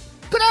out!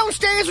 Go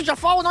downstairs with your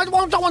phone. I don't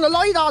want the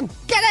light on.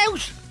 Get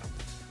out!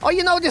 Oh,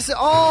 you know this.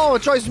 Oh,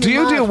 it drives me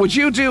mad. Would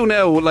you do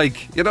now,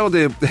 like, you know,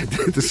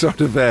 the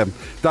sort of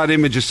that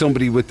image of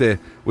somebody with the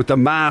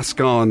mask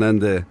on and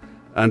the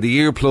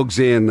earplugs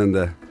in and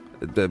the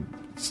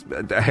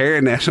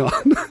hairnet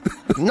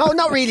on? No,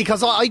 not really,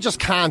 because I just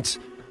can't.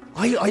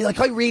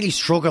 I really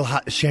struggle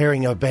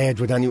sharing a bed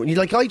with anyone.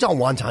 Like, I don't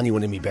want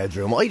anyone in my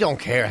bedroom. I don't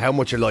care how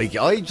much you like it.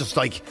 I just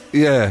like...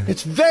 Yeah.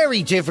 It's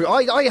very different.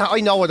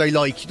 I know what I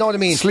like. You know what I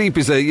mean? Sleep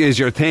is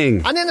your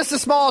thing. And then it's the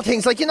small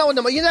things, like, you know,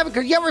 you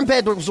ever in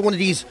bed with one of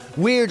these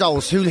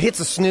weirdos who hits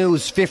a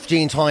snooze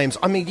 15 times?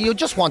 I mean, you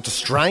just want to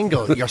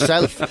strangle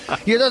yourself.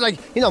 You're like,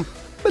 you know...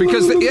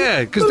 Because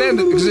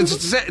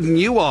it's setting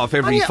you off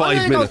every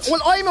 5 minutes.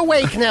 Well, I'm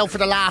awake now for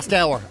the last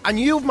hour, and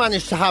you've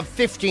managed to have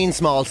 15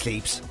 small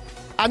sleeps.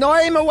 And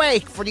I'm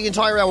awake for the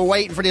entire hour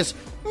waiting for this.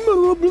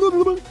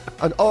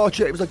 And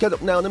James, I'll get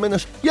up now in a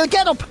minute. You'll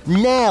get up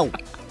now.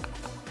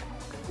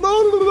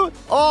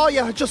 Oh,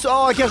 yeah,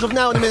 I get up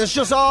now in a minute.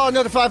 Just,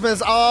 another 5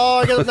 minutes.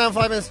 I get up now in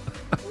 5 minutes.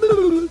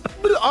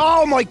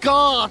 Oh, my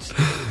God.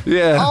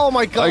 Yeah. Oh,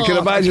 my God. I can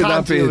imagine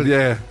that being,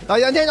 yeah.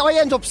 And then I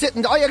end up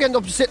sitting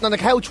on the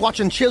couch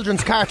watching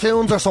children's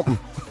cartoons or something.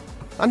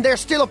 And they're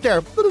still up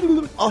there.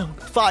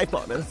 5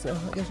 more minutes now.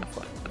 I guess I'm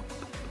fine.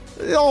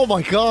 Oh,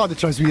 my God, it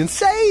drives me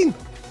insane.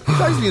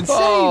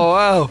 Oh,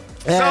 wow.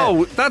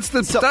 So that's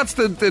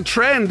the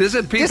trend, is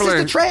it? People this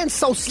is the trend.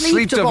 So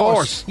sleep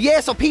divorce.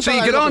 Yeah, so people. So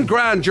you get on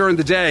grand during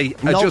the day,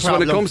 and No just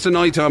problem. when it comes to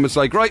night time, it's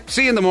like, right,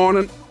 see you in the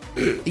morning.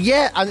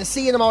 Yeah, and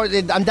see you in the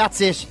morning, and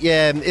that's it.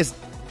 Yeah,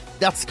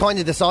 that's kind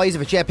of the size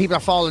of it. Yeah, people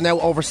are falling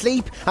out over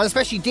sleep, and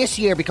especially this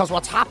year, because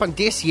what's happened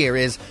this year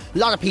is a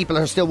lot of people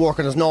are still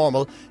working as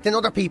normal. Then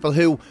other people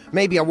who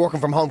maybe are working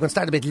from home can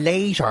start a bit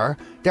later.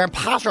 Their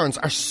patterns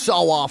are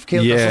so off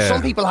kilter. Yeah. So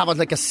some people have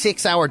like a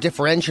 6-hour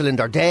differential in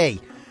their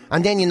day.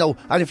 And then, you know,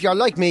 and if you're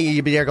like me,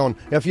 you'd be there going,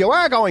 if you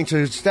are going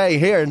to stay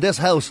here in this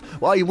house,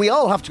 well, we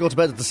all have to go to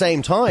bed at the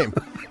same time.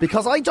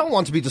 Because I don't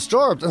want to be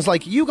disturbed. And it's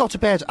like, you go to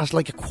bed at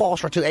like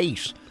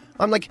 7:45.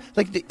 I'm like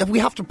we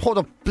have to put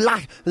up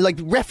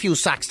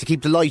refuse sacks to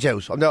keep the light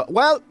out. I'm there,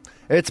 well,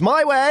 it's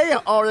my way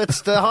or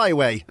it's the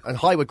highway. And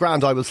highway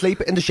grand, I will sleep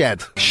in the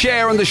shed.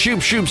 Cher and the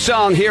Shoop Shoop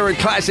song here at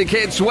Classic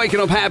Hits. Waking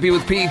up happy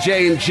with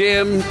PJ and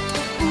Jim.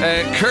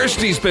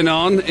 Kirsty's been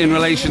on in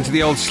relation to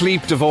the old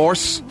sleep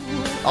divorce.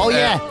 Oh,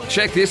 yeah.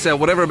 Check this out.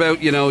 Whatever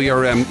about, you know,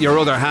 your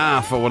other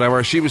half or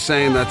whatever. She was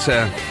saying that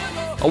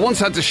I once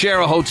had to share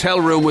a hotel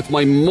room with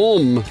my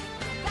mum.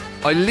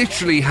 I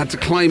literally had to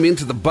climb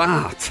into the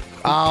bath.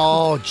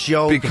 Oh,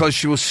 joke. Because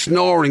she was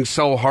snoring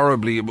so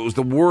horribly. It was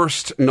the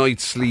worst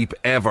night's sleep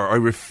ever. I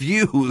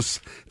refuse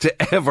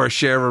to ever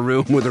share a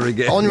room with her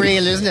again.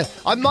 Unreal, isn't it?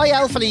 My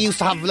alpha used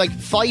to have like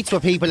fights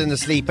with people in the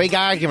sleep, big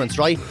arguments,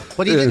 right?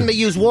 But he didn't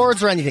use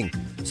words or anything.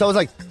 So it was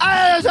like,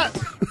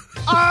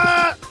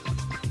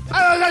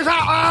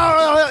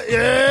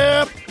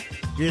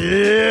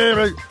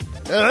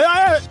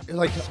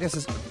 like, this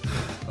is...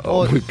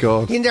 Oh my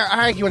God. In there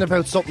arguing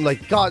about something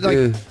like, God,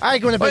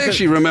 arguing about... I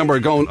actually remember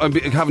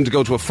having to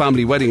go to a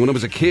family wedding when I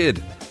was a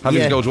kid.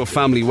 Having to go to a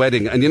family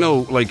wedding. And you know,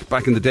 like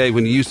back in the day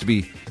when you used to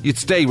be... You'd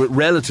stay with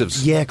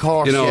relatives. Yeah, of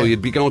course. You know, yeah.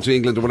 you'd be going to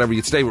England or whatever,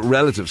 you'd stay with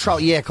relatives.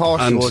 Yeah, of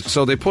course and you would.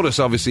 So they put us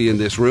obviously in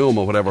this room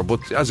or whatever.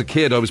 But as a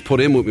kid, I was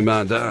put in with my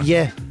mum and dad.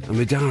 Yeah. And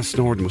my dad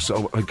snored.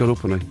 So I got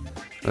up and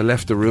I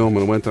left the room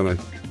and I went and I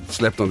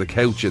slept on the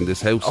couch in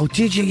this house. Oh,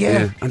 did you?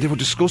 Yeah. And they were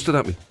disgusted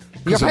at me.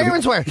 Your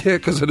parents were? Yeah,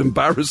 because I'd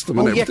embarrassed them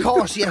and everything. Yeah, of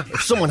course, yeah.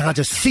 If someone had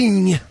to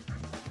seen you,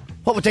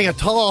 what would they have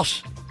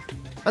thought?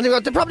 And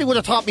they probably would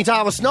have thought me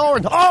dad was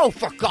snoring. Oh,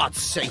 for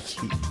God's sake.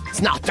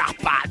 It's not that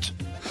bad.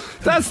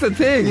 That's the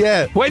thing.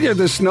 Yeah. When you're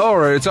the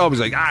snorer, it's always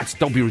like,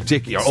 don't be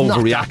ridiculous. You're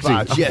overreacting.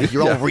 Not that bad. Yeah,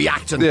 you're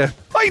overreacting. Yeah.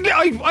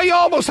 I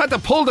almost had to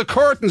pull the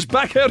curtains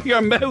back out of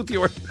your mouth.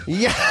 You were...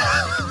 Yeah.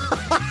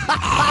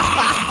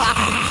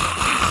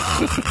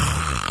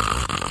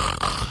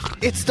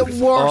 It's the worst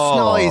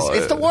noise.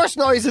 It's the worst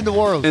noise in the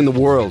world. In the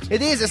world.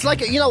 It is. It's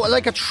like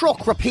a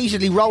truck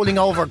repeatedly rolling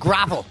over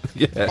gravel.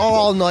 Yeah.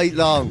 All night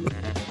long.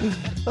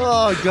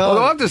 Oh, God.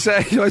 Although I have to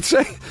say,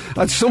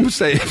 I'd some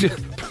say,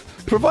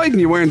 providing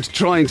you weren't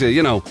trying to,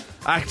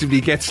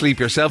 actively get sleep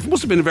yourself. It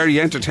must have been very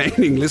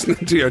entertaining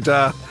listening to your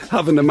dad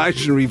have an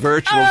imaginary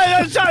virtual.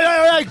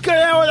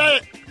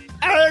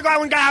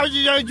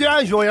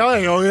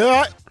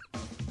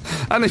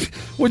 And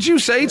would you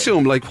say to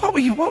him, like, what were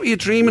you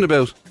dreaming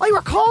about? I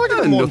recorded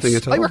him once. Nothing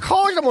at all. I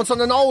recorded him once on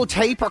an old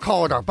tape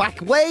recorder,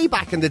 way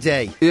back in the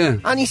day. Yeah.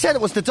 And he said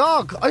it was the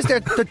dog. I was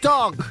there, the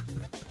dog.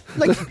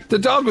 Like, the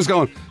dog was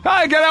going,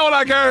 hey, get out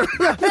of that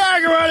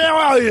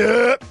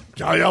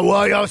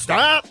girl.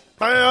 Stop.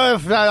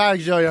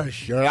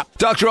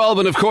 Dr.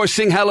 Alban, of course,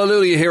 sing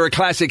hallelujah here at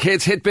Classic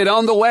Hits. Hit bid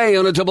on the way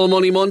on a Double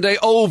Money Monday.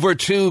 Over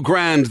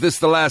 $2,000. This is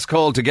the last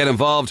call to get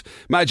involved.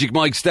 Magic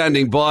Mike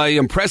standing by.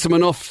 Impress him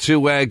enough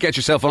to get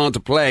yourself on to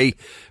play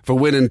for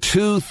winning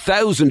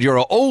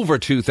 €2,000. Over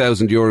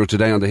 €2,000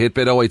 today on the hit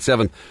bid.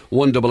 087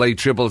 188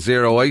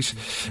 0008.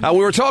 We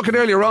were talking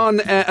earlier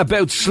on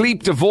about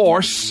sleep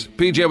divorce.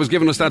 PJ was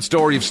giving us that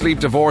story of sleep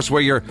divorce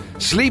where your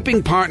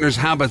sleeping partner's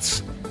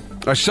habits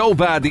are so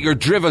bad that you're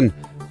driven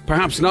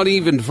perhaps not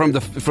even from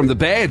the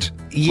bed,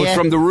 but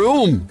from the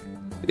room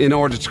in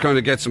order to kind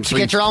of get some sleep.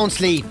 To get your own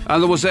sleep.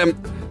 And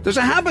there's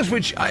a habit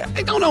which I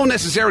don't know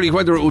necessarily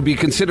whether it would be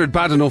considered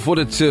bad enough, would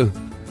it, to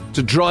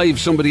drive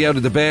somebody out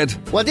of the bed?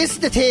 Well, this is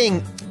the thing.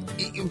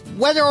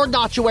 Whether or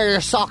not you wear your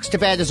socks to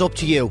bed is up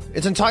to you.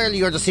 It's entirely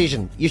your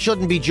decision. You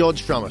shouldn't be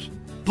judged from it.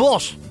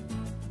 But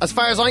as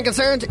far as I'm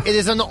concerned, it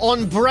is an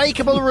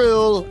unbreakable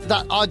rule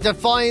that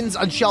defines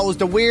and shows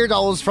the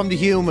weirdos from the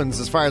humans,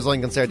 as far as I'm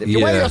concerned. If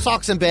you wear your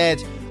socks in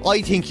bed,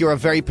 I think you're a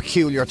very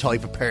peculiar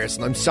type of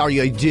person. I'm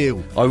sorry, I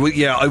do. I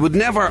would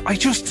never.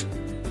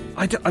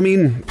 I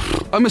mean,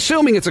 I'm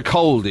assuming it's a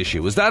cold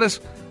issue. Is that it?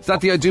 Is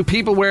that the idea? Do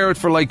people wear it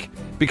for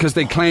because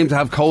they claim to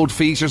have cold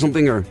feet or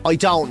something? Or I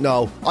don't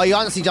know. I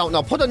honestly don't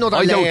know. Put another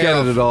layer. I don't get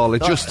it at all.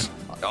 It just.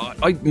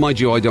 Mind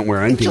you, I don't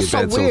wear anything in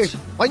bed. It's just so weird.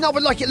 I know,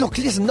 but look,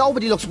 listen,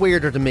 nobody looks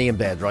weirder than me in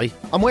bed, right?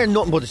 I'm wearing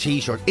nothing but a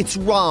t-shirt. It's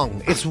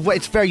wrong. It's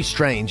very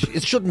strange.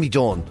 It shouldn't be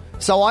done.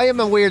 So I am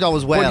a weirdo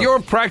as well. But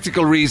your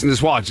practical reason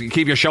is what? You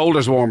keep your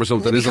shoulders warm or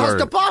something, isn't it? Because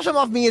the bottom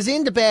of me is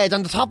in the bed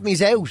and the top of me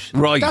is out.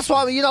 Right. That's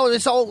why,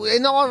 so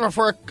in order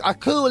for a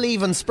cool,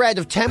 even spread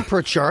of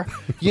temperature,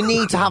 you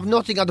need to have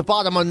nothing on the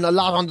bottom and a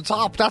lot on the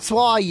top. That's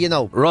why,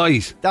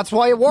 Right. That's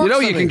why it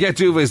works. You can get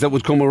duvets that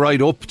would come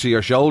right up to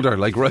your shoulder,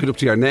 like right up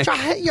to your neck.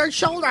 Your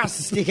shoulder has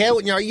to stick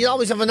out, and you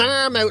always have an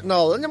arm out and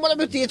all. And then what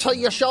about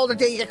your shoulder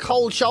there? You get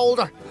cold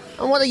shoulder.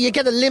 And what, you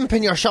get a limp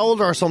in your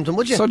shoulder or something,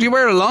 would you? So do you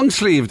wear a long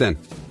sleeve then?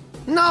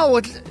 No,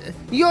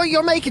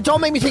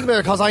 don't make me think about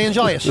it because I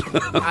enjoy it.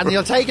 And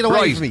you'll take it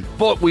away from me.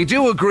 But we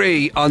do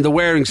agree on the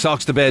wearing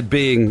socks to bed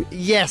being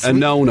a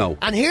no-no.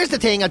 And here's the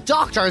thing, a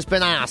doctor has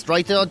been asked,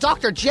 right?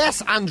 Dr.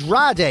 Jess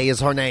Andrade is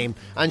her name.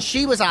 And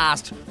she was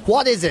asked,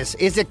 what is this?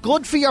 Is it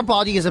good for your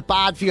body? Is it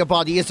bad for your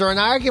body? Is there an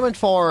argument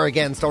for or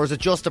against? Or is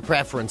it just a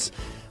preference?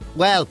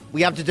 Well,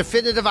 we have the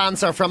definitive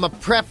answer from a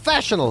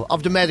professional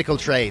of the medical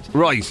trade.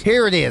 Right.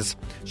 Here it is.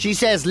 She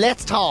says,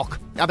 let's talk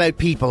about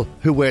people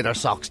who wear their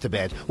socks to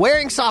bed.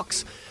 Wearing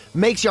socks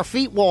makes your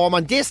feet warm,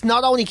 and this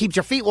not only keeps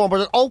your feet warm,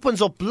 but it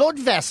opens up blood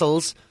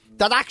vessels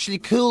that actually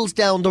cools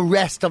down the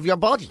rest of your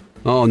body.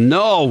 Oh,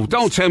 no.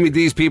 Don't tell me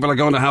these people are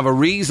going to have a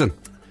reason.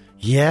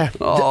 Yeah.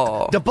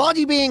 Oh. The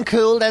body being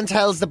cool then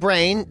tells the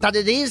brain that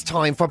it is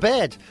time for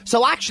bed.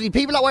 So actually,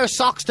 people that wear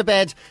socks to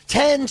bed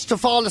tend to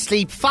fall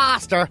asleep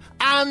faster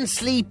and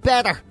sleep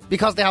better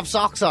because they have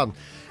socks on.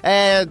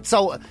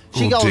 So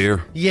she goes,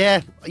 dear.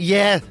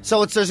 Yeah.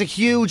 So there's a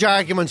huge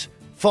argument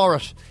for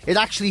it. It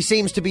actually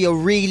seems to be a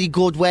really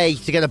good way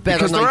to get a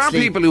better night's sleep. Because there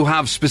are people who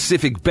have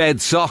specific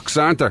bed socks,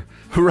 aren't there?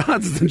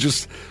 Rather than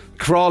just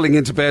crawling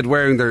into bed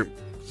wearing their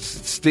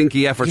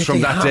stinky efforts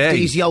from that day.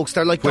 These yolks,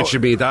 they're like, which I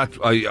mean, that's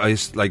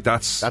outrageous.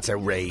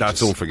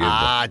 That's unforgivable.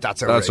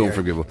 That's outrageous. That's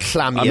unforgivable.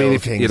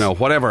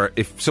 Clammy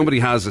if somebody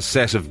has a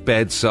set of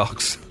bed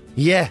socks,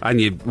 and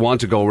you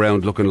want to go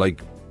around looking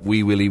like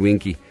wee Willy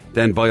Winky,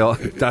 then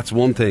that's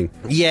one thing.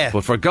 Yeah.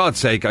 But for God's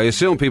sake, I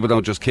assume people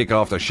don't just kick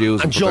off their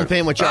shoes and jump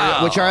in with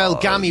your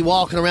old gammy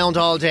walking around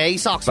all day,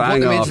 socks, and put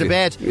them into the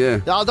bed. Yeah.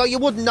 Although you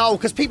wouldn't know,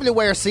 because people who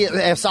wear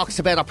socks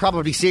to bed are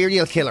probably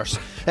serial killers.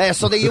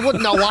 So that you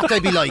wouldn't know what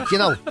they'd be like,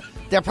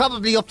 They're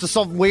probably up to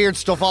some weird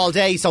stuff all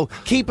day, so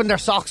keeping their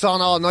socks on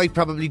all night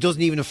probably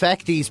doesn't even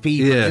affect these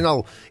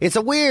people, It's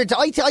a weird...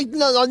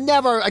 I'll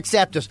never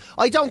accept it.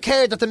 I don't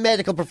care that the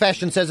medical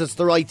profession says it's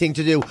the right thing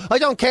to do. I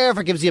don't care if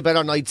it gives you a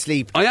better night's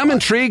sleep. I am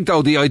intrigued,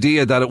 though, the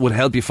idea that it would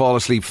help you fall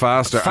asleep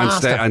faster.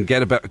 And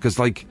get a better... Because,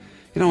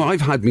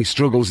 I've had me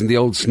struggles in the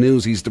old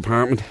snoozies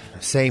department.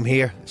 Same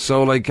here.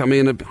 So,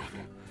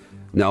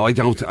 no, I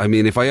don't. I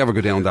mean, if I ever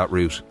go down that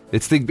route,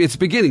 it's the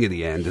beginning of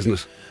the end, isn't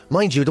it?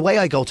 Mind you, the way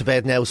I go to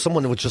bed now,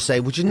 someone would just say,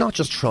 would you not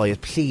just try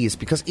it, please?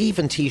 Because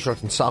even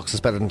T-shirt and socks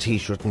is better than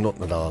T-shirt and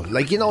nothing at all.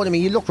 You know what I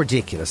mean? You look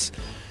ridiculous.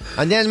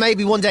 And then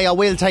maybe one day I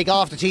will take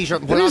off the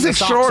T-shirt and put on the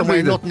socks and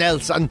wear nothing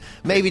else, and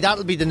maybe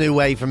that'll be the new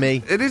way for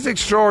me. It is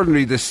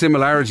extraordinary, the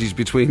similarities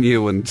between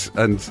you and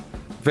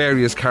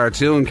various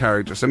cartoon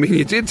characters. I mean,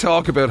 you did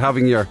talk about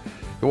having your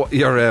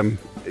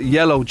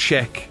yellow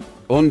check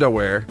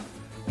underwear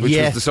which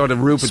was the sort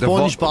of Rupert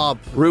SpongeBob.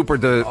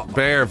 Rupert the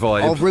Bear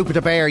vibe. Oh, Rupert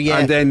the Bear, yeah.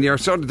 And then you're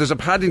sort of there's a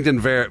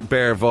Paddington Bear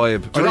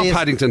vibe. Or not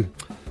Paddington.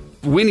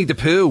 Winnie the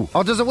Pooh.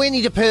 Oh, there's a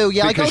Winnie the Pooh,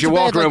 yeah. Because I go you to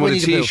walk bed around like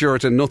with a Winnie the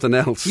T-shirt and nothing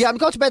else. Yeah, I'm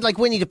going to bed like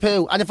Winnie the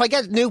Pooh. And if I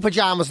get new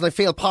pyjamas and I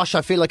feel posh,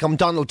 I feel like I'm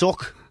Donald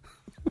Duck.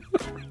 Do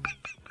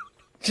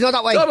you know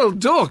that way?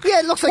 Donald Duck? Yeah,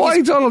 it looks like Why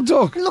Donald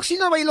Duck? You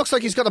know why he looks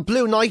like he's got a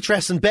blue night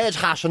dress and bed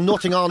hat and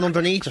nothing on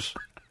underneath it.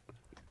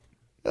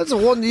 That's a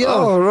one, you know.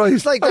 Oh, right.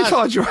 It's like I that.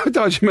 thought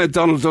you meant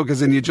Donald Duck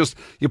as in you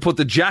put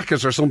the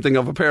jacket or something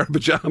of a pair of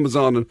pyjamas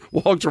on and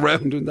walked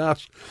around in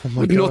that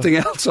with nothing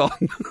else on.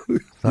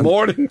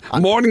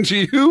 Morning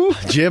to you.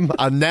 Jim,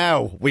 and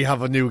now we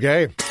have a new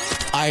game.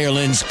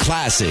 Ireland's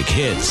classic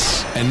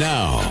hits. And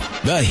now,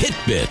 the Hit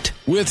Bit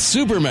with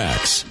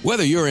Supermax.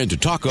 Whether you're into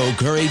taco,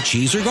 curry,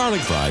 cheese, or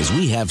garlic fries,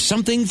 we have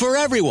something for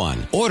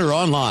everyone. Order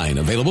online,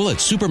 available at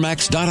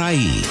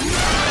supermax.ie.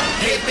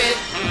 Hit Bit.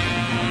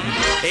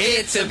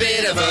 It's a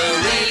bit of a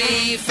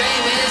really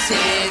famous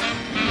hit.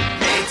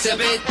 It's a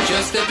bit,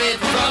 just a bit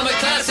from a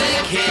classic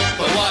hit.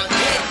 But what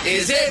hit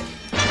is it?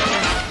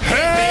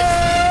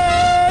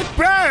 Hit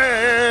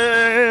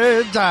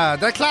Bit!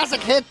 The classic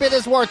Hit Bit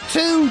is worth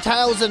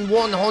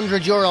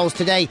 €2,100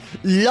 today.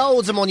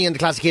 Loads of money in the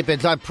classic Hit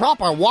Bit. A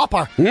proper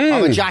whopper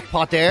of a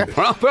jackpot there.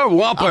 Proper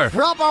whopper. A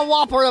proper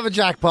whopper of a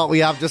jackpot we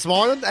have this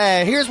morning.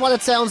 Here's what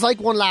it sounds like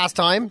one last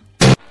time.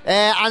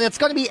 And it's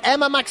going to be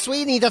Emma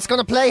McSweeney that's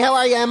going to play. How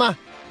are you, Emma?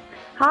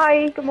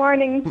 Hi, good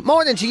morning.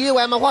 Morning to you,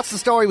 Emma. What's the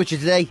story with you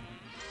today?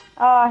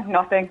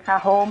 Nothing.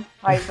 At home.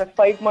 I have a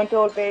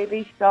 5-month-old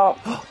baby, so...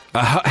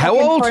 How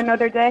old? For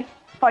another day.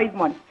 5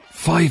 months.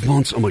 5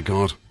 months, oh my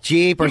God.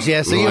 Jeepers,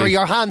 yeah. So Right.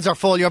 your hands are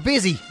full. You're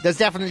busy. That's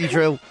definitely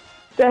true.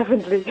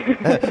 Definitely.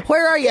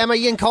 Where are you, Emma? Are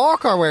you in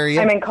Cork or where are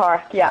you? I'm in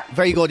Cork, yeah.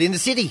 Very good. In the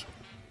city?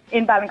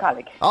 In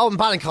Ballincollig. Oh, in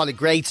Ballincollig.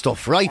 Great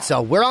stuff. Right,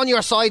 so we're on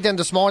your side then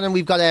this morning.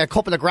 We've got a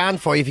couple of grand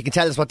for you if you can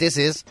tell us what this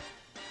is.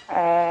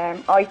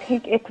 I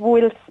think it's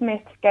Will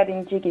Smith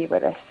getting jiggy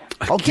with it.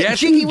 Oh, get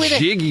jiggy with it.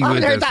 I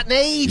haven't heard that in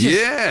ages.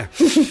 Yeah.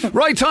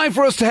 Right, time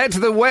for us to head to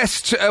the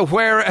west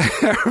where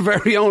our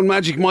very own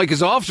Magic Mike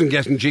is often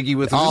getting jiggy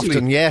with us.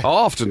 Often, yeah.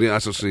 Often, yeah,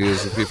 that's what he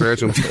is, to be fair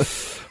to him.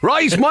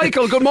 Right,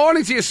 Michael, good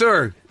morning to you,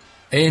 sir.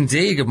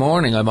 Indeed, good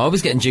morning. I'm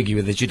always getting jiggy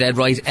with it. You're dead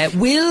right.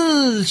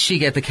 Will she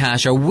get the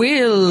cash or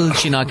will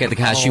she not get the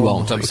cash? She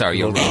won't. I'm sorry,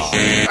 you're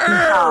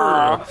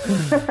wrong.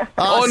 Sorry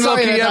about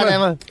that,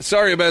 Emma.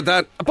 Sorry about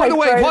that. By the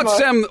way,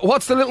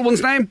 what's the little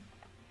one's name?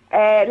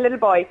 Little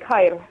boy,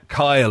 Kyle.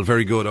 Kyle,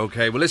 very good.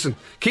 Okay, well listen,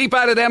 keep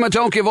at it, Emma.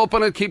 Don't give up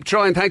on it. Keep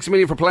trying. Thanks a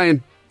million for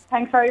playing.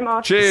 Thanks very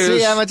much. Cheers. See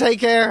you, Emma. Take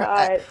care.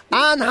 Bye.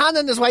 Anne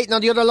Hannon is waiting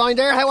on the other line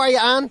there. How are you,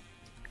 Anne?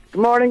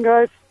 Good morning,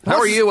 guys. How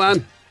are you,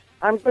 Anne?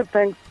 I'm good,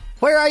 thanks.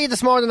 Where are you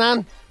this morning,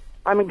 Anne?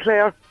 I'm in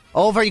Clare.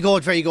 Oh, very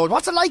good, very good.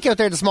 What's it like out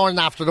there this morning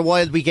after the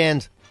wild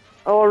weekend?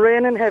 Oh,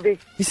 raining heavy.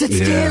 Is it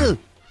still?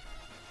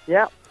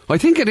 Yeah. I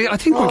think we're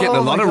getting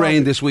a lot of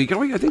rain this week, are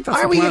we? I think that's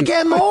Are the we plan.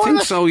 again more? I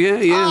think so,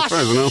 yeah, as far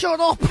as I know. Shut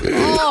up.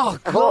 Oh,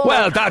 God.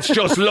 Well, that's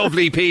just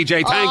lovely,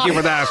 PJ. Thank you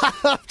for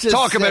that. Just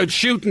Talk about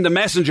shooting the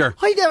messenger.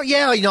 I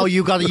know.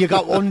 You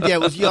got one.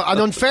 Yeah, an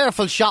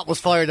unfairful shot was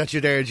fired at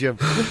you there, Jim.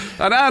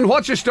 And Anne,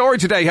 what's your story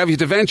today? Have you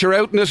to venture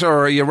out in it,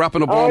 or are you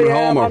wrapping up on at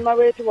home? I'm on my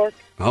way to work.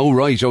 Oh,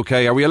 right,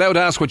 okay. Are we allowed to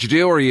ask what you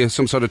do, or are you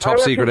some sort of top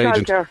secret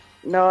agent? Childcare.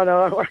 No,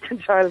 I work in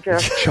childcare.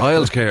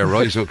 Childcare,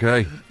 right,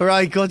 okay.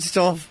 Right, good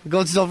stuff.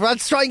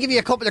 Let's try and give you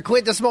a couple of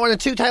quid this morning.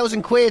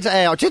 2,000 quid,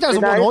 or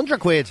 2,100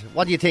 quid.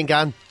 What do you think,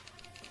 Anne?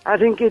 I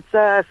think it's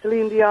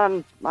Celine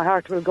Dion, My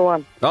Heart Will Go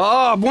On.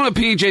 Oh, one of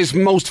PJ's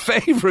most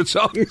favourite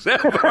songs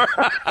ever.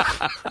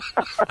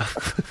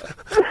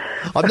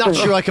 I'm not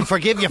sure I can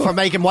forgive you for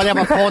making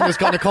whatever pun is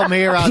going to come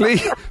here, Anne.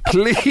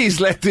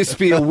 Please let this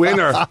be a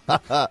winner.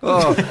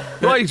 Oh.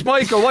 Right,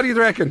 Michael, what do you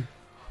reckon?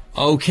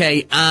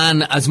 Okay,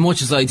 Anne, as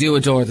much as I do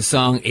adore the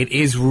song, it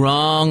is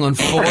wrong,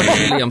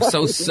 unfortunately. I'm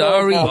so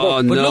sorry. Oh,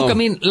 but no. look, I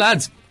mean,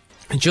 lads,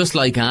 just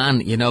like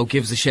Anne,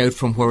 gives a shout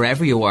from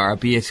wherever you are,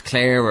 be it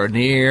Clare or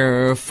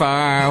near,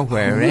 far,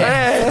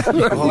 wherever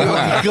you Oh,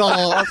 my are.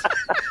 God.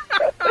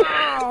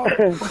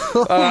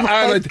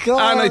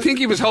 Anne, I think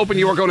he was hoping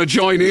you were going to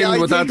join in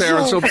with that there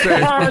at some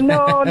stage.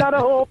 No, not a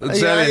hope.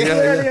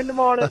 Early in the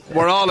morning.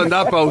 We're all in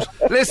that boat.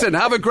 Listen,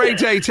 have a great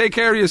day. Take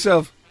care of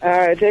yourself. All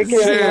right, take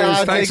care.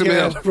 Cheers. Thanks a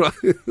million.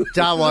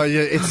 Don't worry,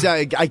 it's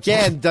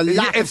again the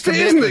lack of isn't it?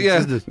 commitment.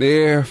 Yeah.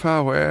 Near,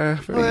 far, where.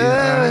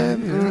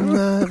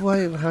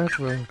 Why heart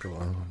will go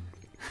on.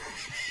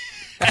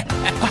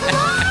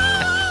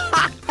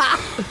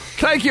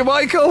 Thank you,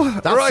 Michael.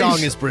 That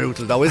song is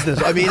brutal, though, isn't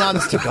it? I mean,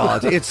 honest to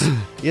God, it's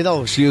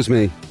Excuse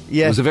me.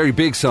 Yeah. It was a very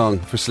big song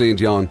for Celine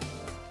Dion,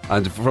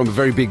 and from a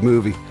very big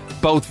movie.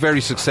 Both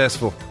very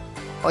successful.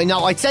 I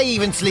know. I'd say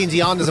even Celine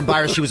Dion is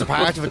embarrassed she was a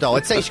part of it, though.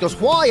 I'd say she goes,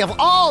 "Why of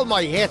all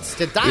my hits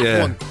did that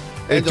one?"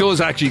 It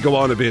does actually go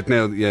on a bit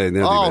now. Yeah,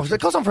 now.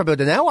 It goes on for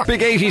about an hour. Big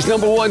 80s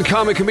 #1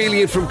 comic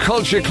chameleon from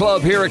Culture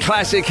Club here at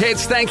Classic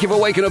Hits. Thank you for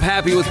waking up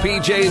happy with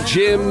PJ and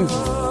Jim.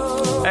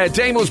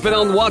 Damo's been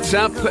on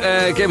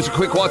WhatsApp. Gave us a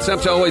quick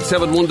WhatsApp to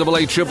 087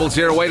 188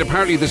 008.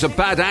 Apparently there's a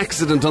bad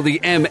accident on the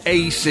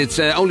M8. It's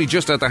only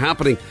just after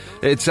happening.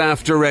 It's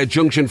after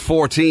Junction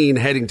 14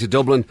 heading to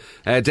Dublin.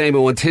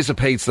 Damo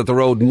anticipates that the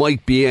road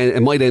might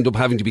end up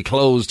having to be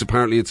closed.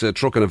 Apparently it's a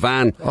truck and a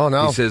van. Oh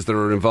no. He says that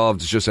are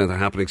involved. It's just after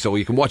happening, so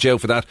you can watch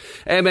out for that.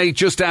 M8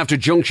 just after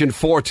Junction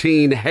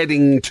 14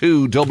 heading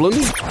to Dublin.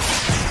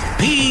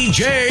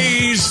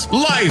 PJ's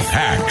Life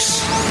Hacks.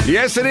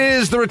 Yes, it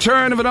is the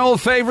return of an old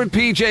favourite,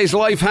 PJ's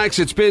Life Hacks.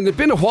 It's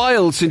been a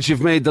while since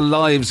you've made the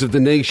lives of the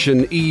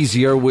nation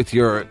easier with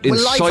your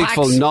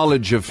insightful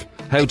knowledge of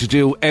how to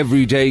do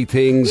everyday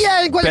things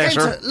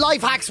better.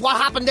 Life hacks. What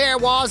happened there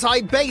was I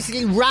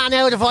basically ran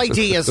out of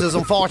ideas, is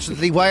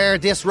unfortunately where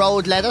this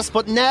road led us.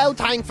 But now,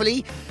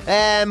 thankfully,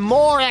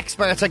 more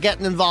experts are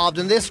getting involved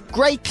in this.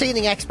 Great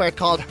cleaning expert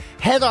called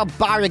Heather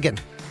Barrigan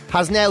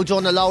has now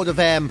done a load of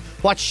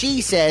what she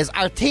says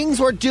are things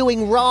we're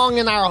doing wrong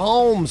in our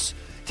homes.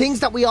 Things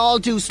that we all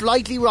do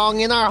slightly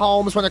wrong in our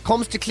homes when it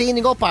comes to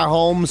cleaning up our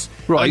homes.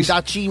 Right. And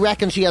that she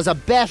reckons she has a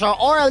better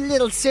or a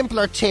little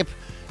simpler tip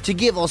to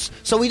give us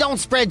so we don't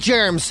spread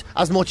germs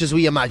as much as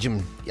we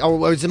imagine,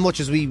 or as much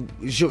as we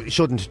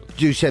shouldn't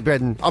do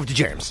spreading of the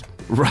germs.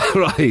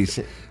 Right.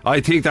 I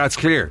think that's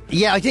clear.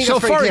 Yeah, I think so.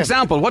 That's very For clear.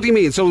 example, what do you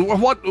mean? So,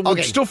 what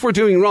stuff we're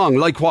doing wrong?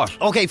 Like what?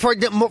 Okay, I'm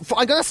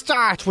going to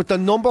start with the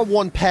number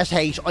one pet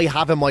hate I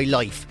have in my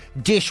life: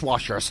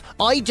 dishwashers.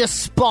 I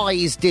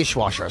despise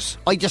dishwashers.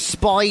 I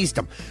despise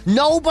them.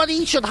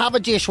 Nobody should have a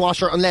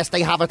dishwasher unless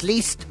they have at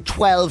least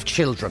 12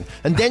 children,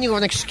 and then you have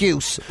an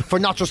excuse for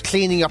not just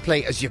cleaning your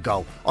plate as you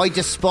go. I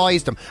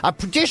despise them. A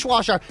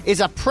dishwasher is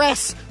a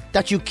press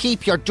that you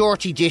keep your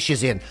dirty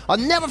dishes in. I'll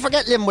never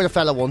forget living with a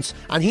fella once,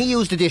 and he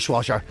used a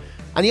dishwasher,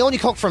 and he only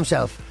cooked for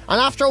himself. And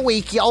after a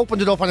week, he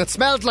opened it up, and it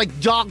smelled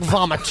like dog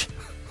vomit.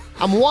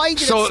 And why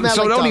did it smell like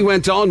So it only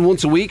went on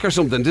once a week or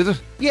something, did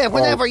it? Yeah,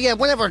 whenever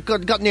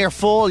it got near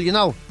full, you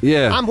know.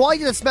 Yeah. And why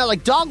did it smell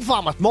like dog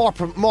vomit, more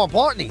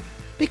importantly?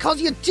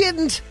 Because you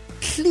didn't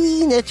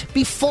clean it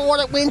before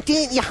it went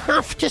in. You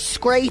have to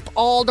scrape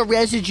all the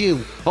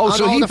residue. Oh,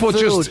 so he put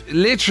food.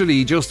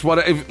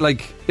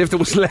 if there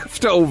was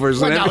leftovers.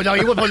 Well, no,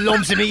 he wouldn't put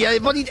lumps in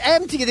it, but he'd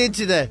empty it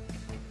into the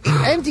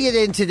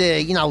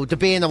the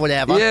bin or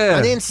whatever,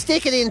 and then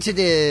stick it into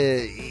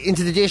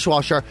the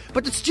dishwasher.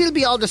 But there'd still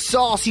be all the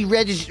saucy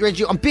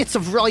residue and bits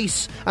of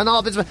rice and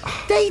all bits of.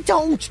 They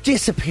don't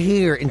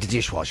disappear in the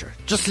dishwasher.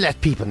 Just to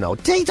let people know,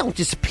 they don't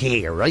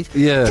disappear, right?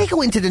 Yeah. They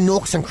go into the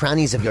nooks and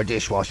crannies of your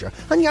dishwasher,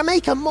 and you're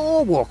making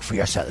more work for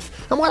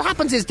yourself. And what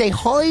happens is they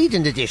hide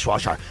in the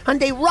dishwasher, and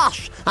they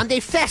rot, and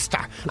they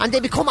fester, and they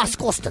become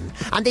disgusting,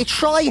 and they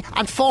try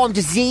and form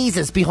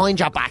diseases behind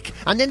your back,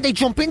 and then they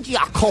jump into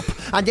your cup,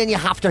 and then you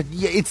have to.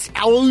 It's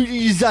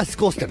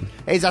disgusting.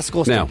 It's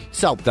disgusting. Now,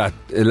 so that,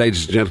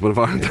 ladies and gentlemen of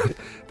Ireland,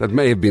 that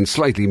may have been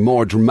slightly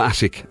more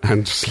dramatic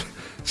and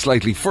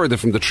slightly further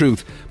from the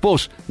truth,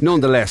 but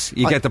nonetheless,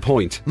 you get the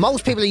point.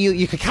 Most people,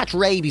 you could catch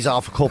rabies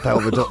off a cup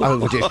out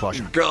of a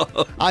dishwasher.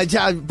 God.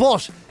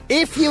 But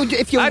if you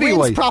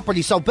rinse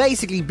properly, so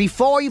basically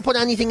before you put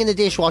anything in the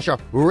dishwasher,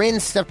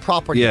 rinse it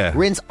properly. Yeah.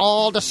 Rinse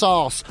all the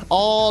sauce,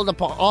 all the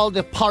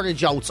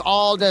porridge oats,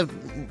 all the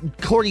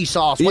curry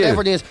sauce,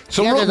 whatever it is.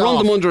 So run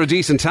them under a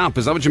decent tap.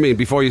 Is that what you mean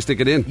before you stick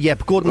it in? Yeah,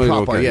 good and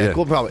proper. Okay,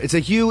 good and proper.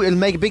 It'll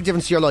make a big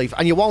difference to your life,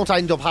 and you won't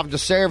end up having to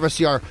service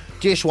your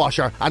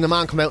dishwasher and the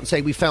man come out and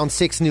say we found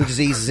 6 new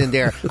diseases in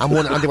there,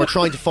 and they were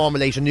trying to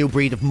formulate a new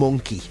breed of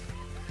monkey.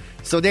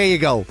 So there you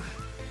go.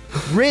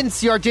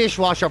 Rinse your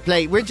dishwasher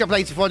plate. Rinse your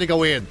plates before they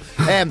go in.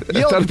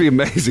 That'd be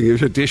amazing if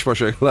your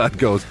dishwasher lad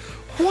goes,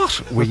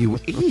 "What were you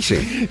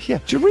eating? Yeah.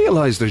 Do you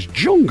realise there's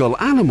jungle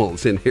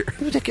animals in here?"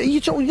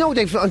 You don't know,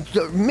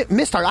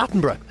 Mr.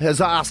 Attenborough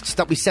has asked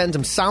that we send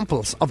him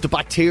samples of the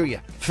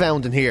bacteria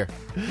found in here.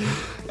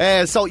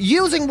 So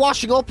using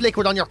washing up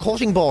liquid on your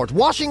cutting board.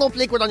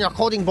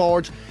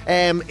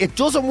 It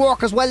doesn't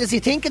work as well as you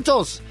think it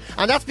does.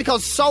 And that's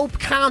because soap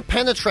can't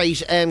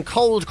penetrate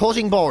cold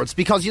cutting boards,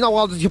 because you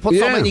put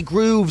so many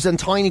grooves and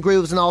tiny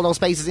grooves and all those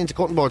spaces into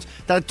cutting boards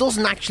that it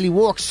doesn't actually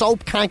work.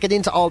 Soap can't get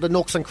into all the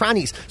nooks and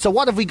crannies. So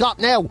what have we got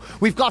now?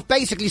 We've got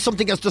basically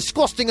something as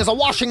disgusting as a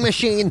washing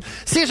machine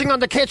sitting on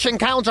the kitchen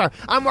counter,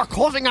 and we're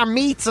cutting our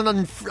meats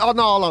and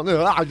all.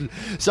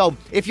 So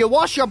if you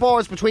wash your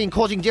boards between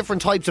cutting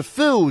different types of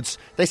foods,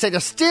 they say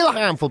there's still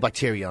harmful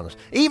bacteria on it.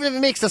 Even if you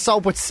mix the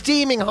soap with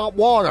steaming hot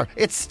water,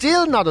 it's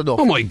still not enough.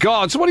 Oh my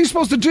God, so what are you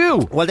supposed to do?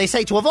 Well, they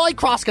say to avoid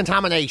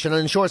cross-contamination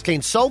and ensure it's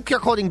clean, soak your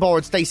cutting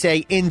boards, they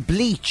say, in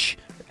bleach.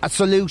 A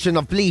solution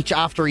of bleach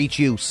after each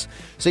use.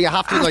 So you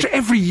have to After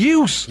every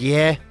use?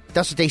 Yeah,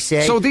 that's what they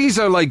say. So these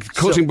are like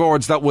cutting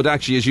boards that would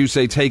actually, as you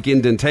say, take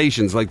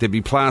indentations, like they'd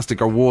be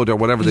plastic or wood or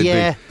whatever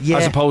they'd be.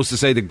 As opposed to,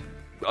 say,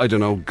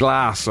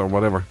 glass or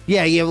whatever.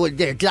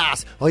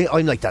 Glass.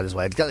 I'm like that as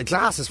well.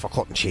 Glass is for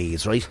cutting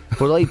cheese, right?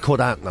 But I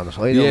cut anything on it.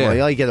 I know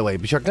why I get away.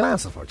 But your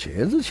glass is for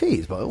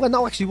cheese. But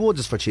no, actually, wood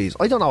is for cheese.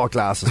 I don't know what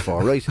glass is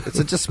for, right? It's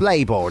a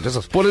display board, is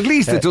it? But at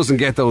least it doesn't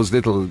get those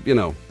little,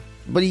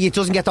 But it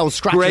doesn't get those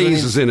scratches.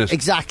 Grazes in it.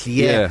 Exactly,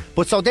 yeah.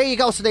 But so there you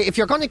go. So if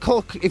you're going to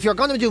cook, if you're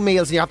going to do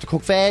meals, and you have to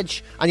cook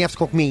veg and you have to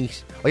cook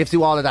meat, or you have to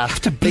do all of that. You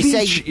have to they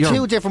say bleach your-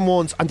 2 different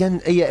ones, and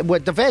then well,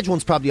 the veg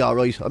one's probably all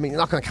right. I mean, you're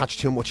not going to catch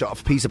too much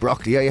off a piece of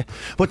broccoli, are you?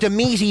 But the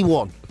meaty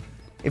one,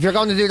 if you're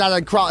going to do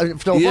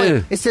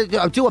that, it's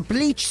to do a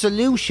bleach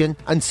solution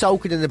and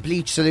soak it in the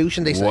bleach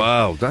solution. They say.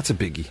 Wow, that's a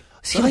biggie.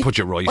 That'll put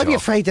you right I'd be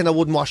off. afraid then I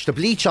wouldn't wash the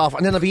bleach off,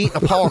 and then I'd be eating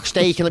a pork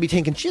steak and I'd be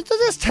thinking, does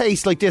this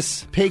taste like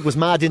this pig was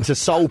mad into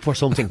soap or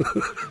something?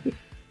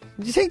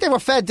 Do you think they were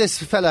fed this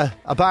fella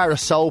a bar of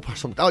soap or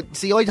something? Oh,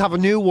 see, I'd have a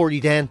new worry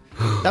then.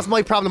 That's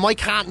my problem. I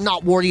can't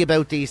not worry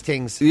about these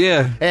things.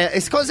 Yeah.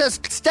 It's because there's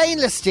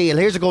stainless steel.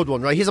 Here's a good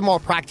one, right? Here's a more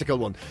practical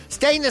one.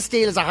 Stainless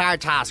steel is a hard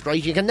task,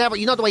 right? You can never,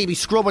 you know the way you'd be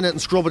scrubbing it and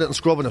scrubbing it and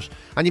scrubbing it,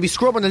 and you'd be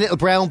scrubbing a little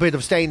brown bit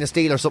of stainless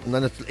steel or something,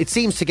 and it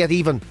seems to get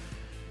even.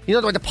 You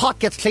know the way the pot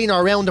gets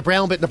cleaner around the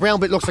brown bit, and the brown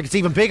bit looks like it's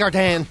even bigger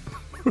then.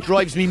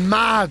 Drives me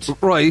mad.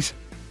 Right.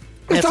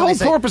 It's the whole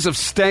purpose of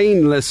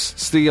stainless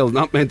steel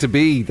not meant to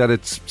be that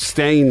it's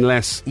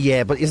stainless.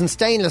 Yeah, but isn't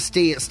stainless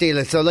steel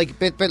it's like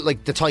a bit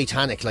like the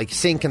Titanic, like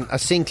it's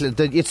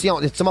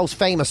the most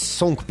famous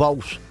sunk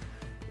boat.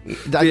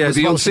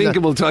 The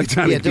unsinkable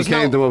Titanic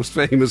became the most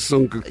famous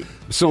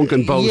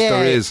sunken boat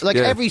there is.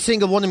 Every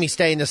single one of me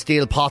stainless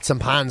steel pots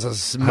and pans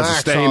has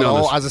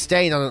a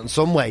stain on it in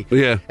some way.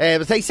 Yeah.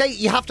 But they say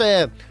you have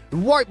to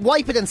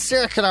wipe it in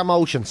circular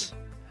motions.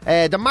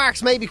 The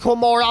marks may become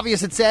more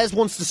obvious, it says,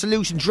 once the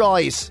solution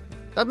dries.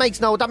 That means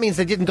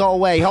they didn't go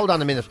away. Hold on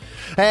a minute.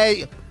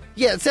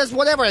 Yeah, it says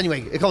whatever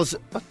anyway. It goes,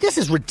 this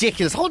is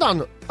ridiculous. Hold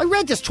on. I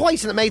read this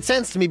twice and it made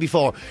sense to me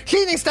before.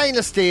 Cleaning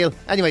stainless steel.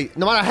 Anyway,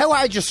 no matter how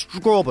hard you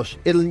scrub it,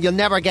 you'll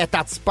never get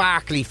that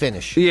sparkly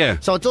finish. Yeah.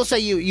 So it does say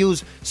you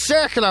use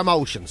circular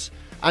motions.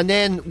 And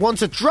then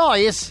once it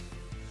dries...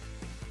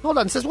 Hold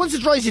on, it says once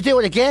it dries you do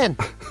it again.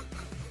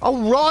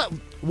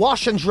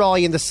 Wash and dry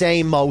in the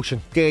same motion.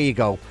 There you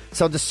go.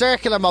 So the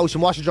circular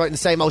motion, wash and dry in the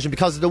same motion,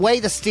 because of the way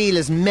the steel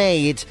is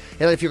made,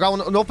 if you're going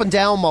an up and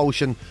down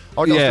motion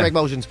or those direct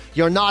motions,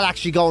 you're not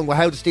actually going with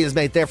how the steel is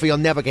made, therefore you'll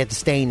never get the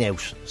stain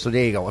out. So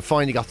there you go. I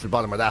finally got to the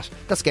bottom of that.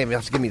 That's going to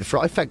have to give me the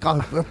fright. I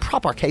got a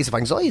proper case of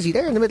anxiety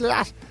there in the middle of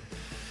that.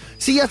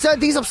 See,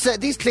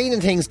 these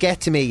cleaning things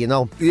get to me, you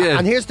know. Yeah.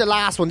 And here's the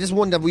last one. This is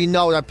one that we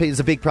know that is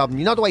a big problem.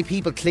 You know the way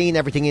people clean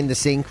everything in the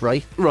sink,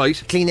 right?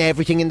 Right. Clean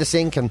everything in the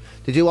sink and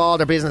they do all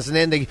their business and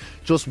then they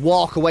just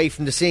walk away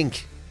from the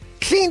sink.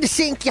 Clean the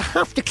sink. You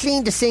have to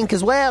clean the sink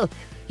as well.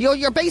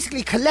 You're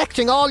basically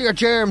collecting all your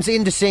germs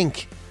in the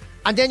sink,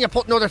 and then you're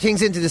putting other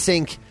things into the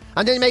sink,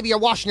 and then maybe you're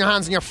washing your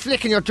hands and you're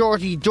flicking your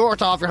dirty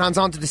dirt off your hands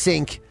onto the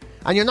sink.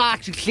 And you're not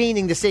actually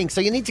cleaning the sink,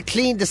 so you need to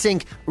clean the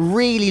sink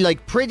really,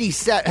 pretty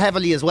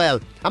heavily as well.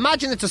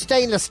 Imagine it's a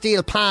stainless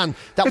steel pan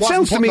that It wasn't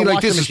sounds to put in me the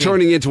like this washing is machine.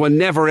 turning into a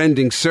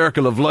never-ending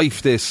circle of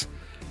life, this.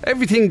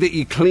 Everything that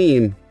you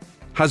clean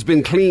has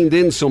been cleaned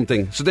in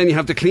something, so then you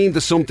have to clean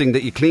the something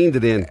that you cleaned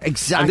it in.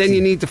 Exactly. And then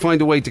you need to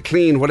find a way to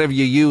clean whatever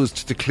you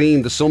used to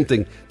clean the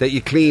something that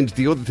you cleaned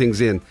the other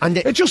things in. And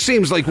it just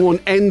seems like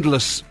one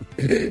endless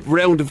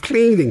round of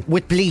cleaning.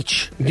 With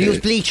bleach. You use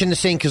bleach in the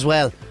sink as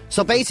well.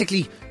 So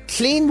basically...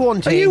 Clean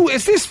one thing.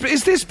 Is this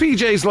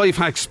PJ's Life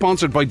Hack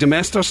sponsored by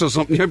Domestos or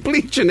something? You're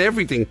bleaching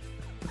everything.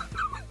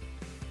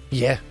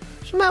 Yeah.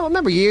 I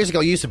remember years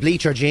ago you used to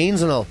bleach your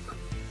jeans and all.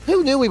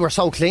 Who knew we were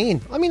so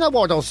clean? I mean, I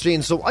wore those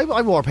jeans. So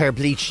I wore a pair of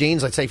bleached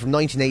jeans, I'd say, from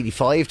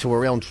 1985 to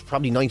around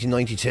probably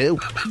 1992.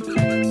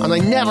 And I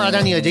never had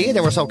any idea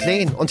they were so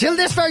clean. Until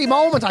this very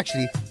moment,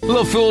 actually.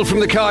 Love Fool from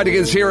the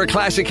Cardigans here at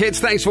Classic Hits.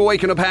 Thanks for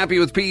waking up happy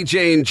with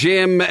PJ and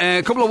Jim.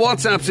 A couple of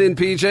WhatsApps in,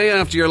 PJ,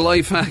 after your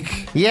life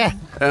hack. Yeah.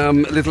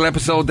 Little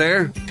episode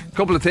there.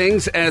 Couple of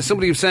things.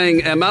 Somebody was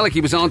saying,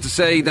 Malachy was on to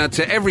say that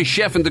every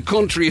chef in the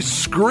country is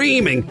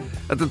screaming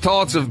at the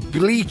thoughts of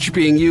bleach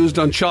being used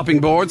on chopping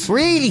boards.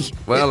 Really?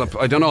 Well,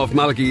 I don't know if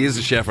Malachy is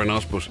a chef or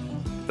not, but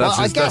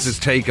that's his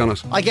take on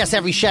it. I guess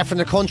every chef in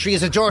the country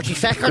is a dirty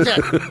fecker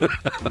then.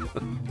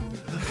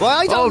 Well,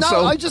 I don't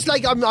know. I'm just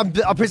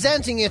I'm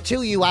presenting it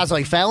to you as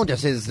I found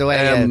it, is the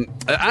way.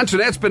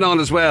 Antoinette's been on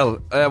as well.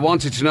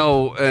 Wanted to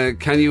know,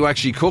 can you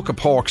actually cook a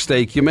pork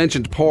steak? You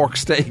mentioned pork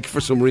steak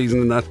for some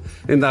reason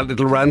in that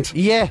little rant.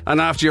 Yeah.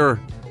 And after your,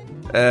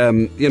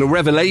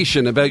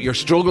 revelation about your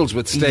struggles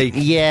with steak.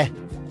 Yeah.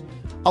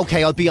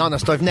 Okay, I'll be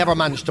honest. I've never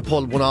managed to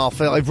pull one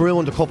off. I've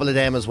ruined a couple of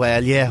them as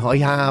well. Yeah, I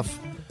have.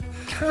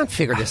 Can't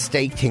figure the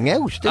steak thing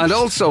out. And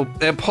also,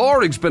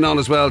 Porrig's been on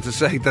as well to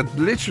say that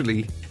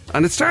literally.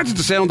 And it started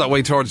to sound that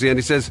way towards the end.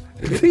 He says,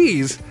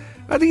 these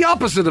are the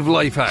opposite of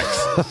life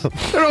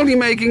hacks. They're only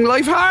making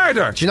life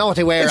harder. Do you know what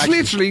they were? It's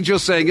literally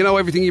just saying,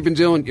 everything you've been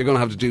doing, you're going to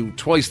have to do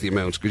twice the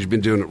amount because you've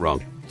been doing it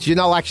wrong. Do you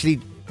know, actually,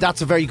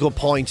 that's a very good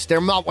point. They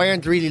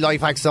weren't really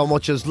life hacks so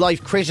much as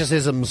life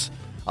criticisms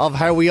of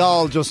how we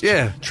all just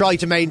try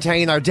to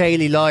maintain our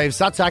daily lives.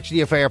 That's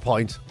actually a fair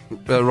point.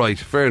 Right,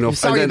 fair enough.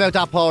 Sorry about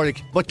that,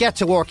 Porrig, but get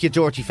to work, you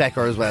dirty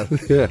fecker, as well.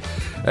 Yeah.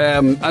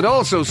 And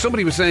also,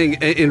 somebody was saying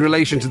in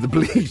relation to the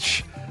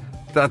bleach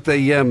that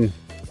they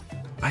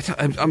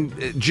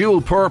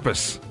dual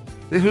purpose.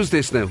 Who's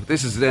this now?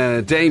 This is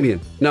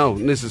Damien. No,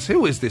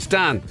 who is this?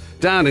 Dan.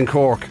 Dan in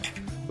Cork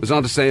was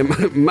on to say,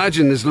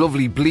 imagine his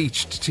lovely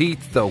bleached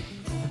teeth, though.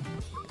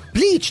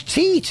 Bleached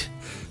teeth?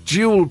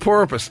 Dual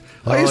purpose.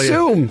 I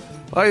assume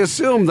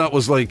that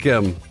was like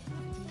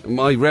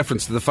my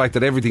reference to the fact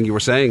that everything you were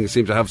saying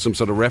seemed to have some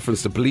sort of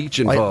reference to bleach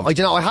involved. I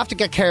don't know. I have to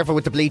get careful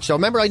with the bleach, though.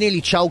 Remember, I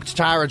nearly choked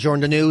Tara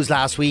during the news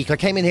last week. I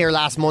came in here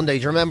last Monday.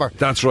 Do you remember?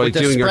 That's right. With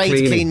the doing your spray to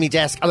cleaning. clean me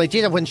desk, and I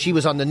did it when she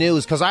was on the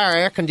news because our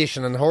air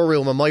conditioning in her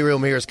room and my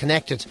room here is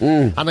connected.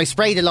 And I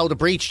sprayed a load of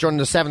bleach during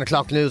the 7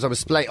 o'clock news. I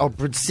was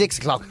 6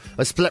 o'clock.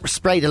 I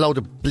sprayed a load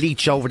of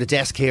bleach over the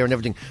desk here and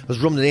everything. I was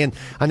rubbing it in,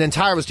 and then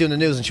Tara was doing the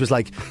news, and she was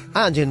like,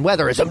 "And in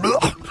weather, it's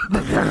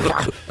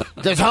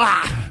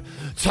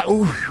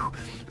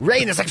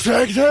rain is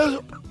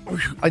expected."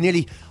 I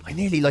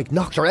nearly like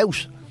knocked her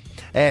out.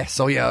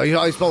 So yeah,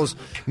 I suppose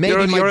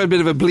maybe you're a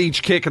bit of a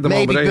bleach kick at the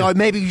moment.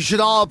 Maybe you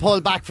should all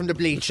pull back from the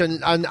bleach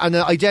and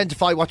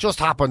identify what just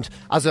happened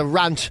as a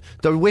rant,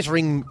 the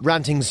withering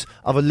rantings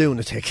of a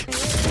lunatic.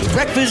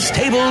 Breakfast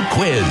Table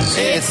Quiz.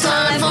 It's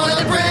time for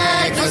the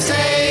breakfast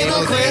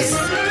table quiz.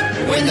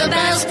 Win the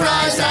best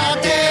prize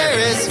out there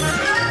is.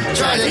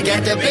 Try to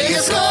get the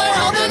biggest score.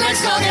 Hope the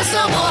next call gets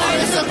some more.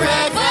 It's the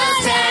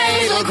breakfast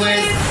table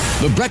quiz.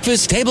 The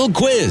Breakfast Table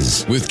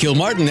Quiz with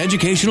Kilmartin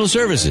Educational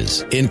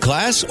Services. In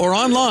class or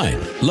online.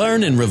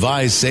 Learn and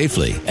revise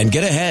safely and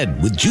get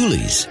ahead with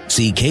Julie's.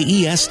 See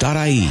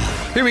KES.ie.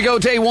 Here we go,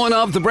 day one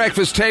of the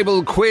Breakfast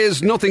Table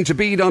Quiz. Nothing to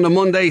beat on a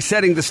Monday,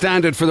 setting the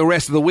standard for the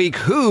rest of the week.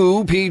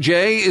 Who, PJ,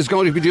 is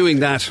going to be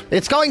doing that?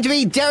 It's going to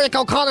be Derek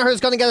O'Connor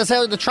who's going to get us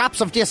out of the traps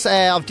of this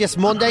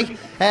Monday.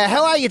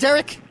 How are you,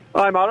 Derek?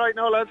 I'm alright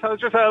now, lads.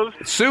 How's yourselves?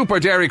 Super,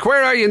 Derek.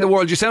 Where are you in the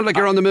world? You sound like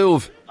you're on the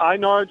move. I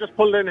know, I just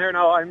pulled in here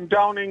now. I'm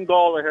down in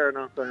Galway here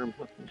now.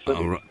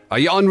 Are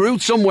you en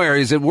route somewhere?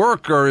 Is it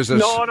work or is it...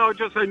 No,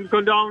 just I'm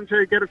going down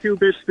to get a few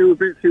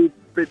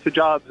bits of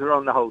jobs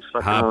around the house.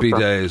 Happy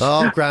days.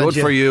 Oh, grand.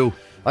 Good for you.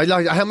 I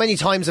like how many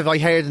times have I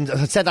heard and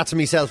said that to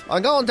myself?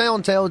 I'm going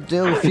down to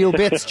do a few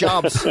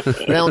jobs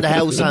around the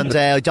house, and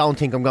I don't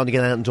think I'm going to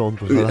get anything done.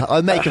 But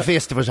I'll make a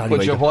fist of it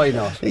anyway. But why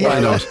not? Yeah. Why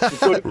not?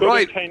 Good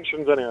right.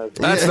 intentions anyway.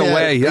 That's the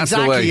way. That's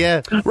exactly, the way.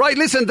 Yeah. Right,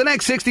 listen, the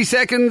next 60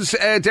 seconds,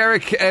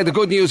 Derek, the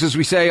good news, as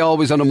we say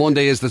always on a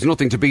Monday, is there's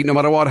nothing to beat. No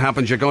matter what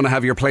happens, you're going to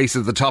have your place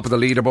at the top of the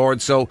leaderboard.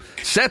 So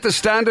set the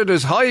standard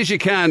as high as you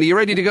can. Are you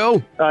ready to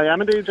go? I am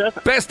indeed,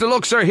 Jeff. Best of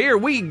luck, sir. Here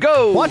we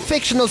go. What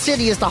fictional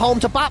city is the home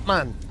to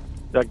Batman?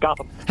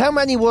 Gotham. How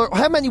many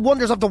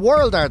wonders of the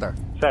world are there?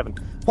 7.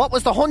 What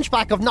was the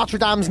hunchback of Notre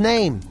Dame's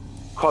name?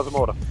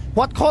 Quasimodo.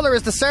 What colour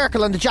is the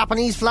circle on the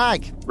Japanese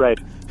flag?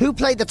 Red. Who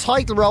played the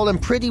title role in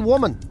Pretty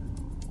Woman?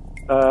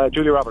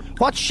 Julia Roberts.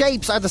 What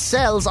shapes are the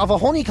cells of a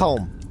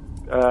honeycomb?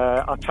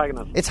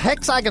 Octagonal. It's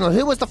hexagonal.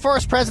 Who was the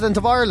first president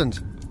of Ireland?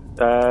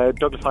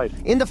 Douglas Hyde.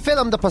 In the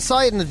film The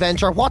Poseidon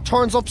Adventure, what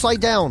turns upside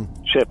down?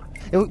 Ship.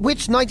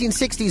 Which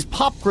 1960s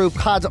pop group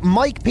had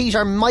Mike,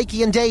 Peter,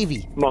 Mikey and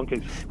Davey?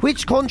 Monkeys.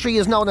 Which country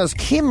is known as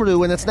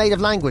Kimru in its native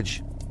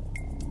language?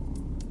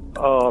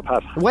 Oh,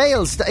 pass.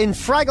 Wales. In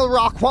Fraggle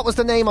Rock, what was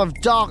the name of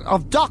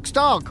Doc's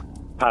dog?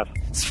 Pass.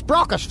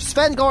 Sprocket.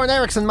 Sven-Goran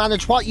Eriksson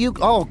managed what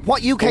UK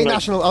England.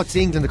 national... Oh, it's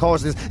England, of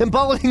course it is. In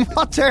bowling,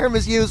 what term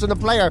is used when a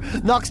player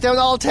knocks down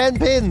all 10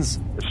 pins?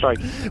 Strike.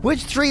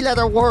 Which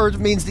three-letter word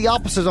means the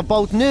opposite of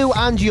both new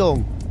and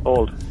young?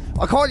 Old.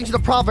 According to the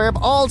proverb,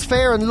 all's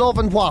fair in love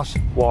and what?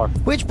 War.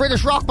 Which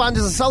British rock band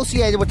is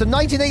associated with the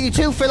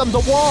 1982 film The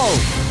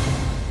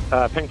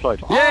Wall? Pink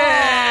Floyd.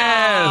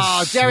 Yes!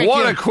 Oh, Derek,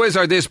 what a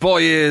quizzer this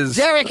boy is.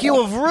 Derek,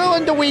 you have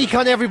ruined the week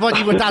on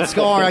everybody with that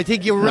score. I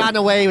think you ran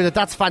away with it.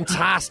 That's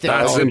fantastic.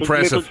 That's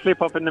impressive. Little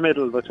slip up in the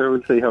middle, but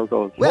we'll see how it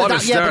goes. Well, What a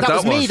but start that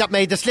was that me was. that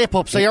made the slip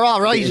up, so you're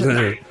all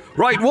right.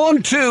 Right,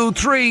 1, 2,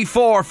 3,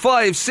 4,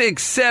 5,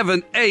 6,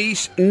 7,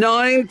 8,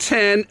 9,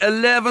 10,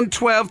 11,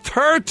 12,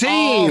 13.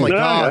 Oh my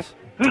God.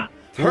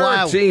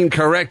 13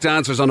 correct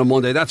answers on a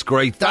Monday. That's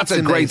great. That's a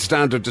amazing. great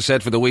standard to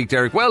set for the week,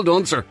 Derek. Well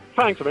done, sir.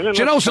 Thanks a million. Do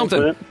you know Thanks a something?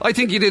 million. I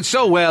think you did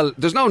so well.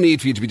 There's no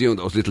need for you to be doing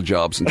those little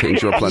jobs and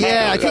things you're planning.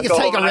 Yeah, I think it's Go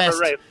take a home and have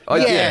rest. a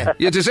rest. Yeah.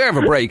 You deserve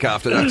a break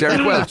after that,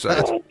 Derek. Well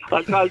said.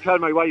 I'll tell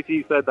my wife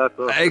he said that.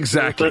 So.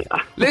 Exactly.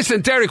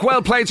 Listen, Derek,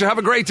 well played, sir. Have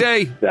a great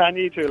day. And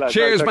you too, lads.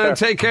 Cheers, Take man. care.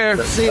 Take care.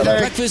 See you there.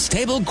 Breakfast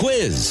Table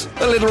Quiz.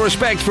 A little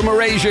respect from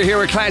Erasure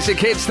here at Classic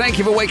Hits. Thank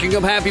you for waking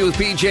up happy with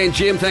PJ and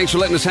Jim. Thanks for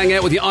letting us hang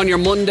out with you on your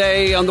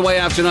Monday. On the way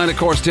after 9, of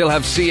course, still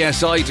have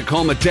CSI to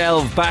come, a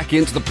delve back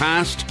into the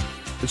past.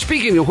 And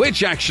speaking of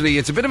which, actually,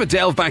 it's a bit of a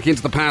delve back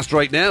into the past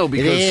right now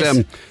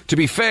because, to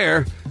be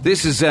fair,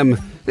 this is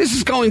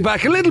going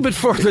back a little bit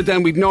further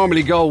than we'd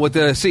normally go with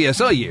the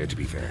CSI year, to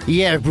be fair.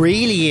 Yeah, it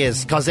really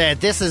is, because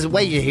this is,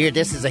 wait you hear,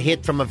 this is a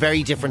hit from a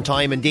very different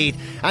time indeed.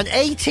 An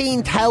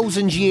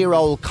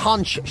 18,000-year-old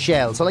conch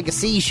shell, so like a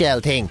seashell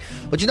thing.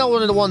 But you know,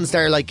 one of the ones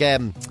they're like,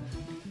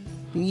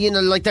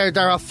 like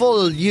they're a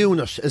full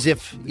unit, as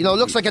if, it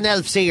looks like an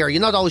elf seer. You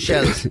know those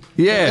shells?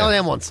 Yeah. You know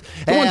them ones.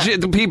 The ones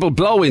the people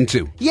blow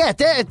into. Yeah,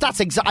 that's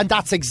exactly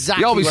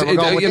You always, where we're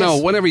going with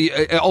this. whenever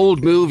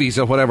old movies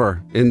or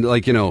whatever, in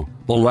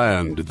the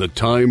land that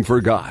time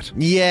forgot.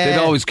 Yeah. They'd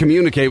always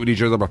communicate with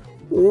each other.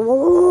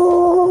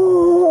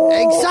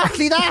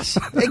 Exactly that.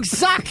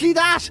 Exactly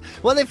that.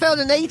 Well, they found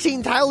an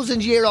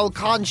 18,000-year-old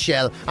conch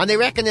shell, and they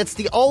reckon it's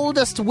the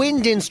oldest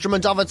wind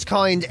instrument of its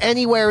kind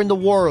anywhere in the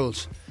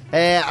world.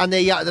 And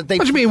they What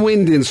do you mean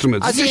wind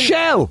instruments? It's a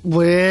shell.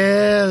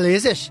 Well,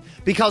 is it?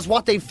 Because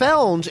what they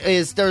found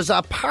is there's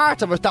a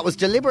part of it that was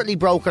deliberately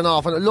broken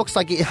off, and it looks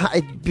like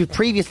it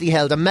previously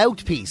held a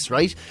mouthpiece,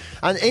 right?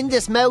 And in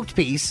this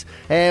mouthpiece,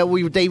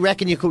 they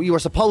reckon you were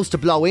supposed to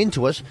blow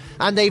into it,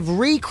 and they've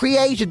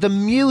recreated the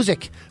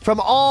music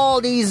from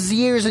all these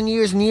years and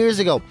years and years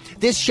ago.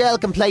 This shell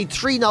can play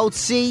 3 notes: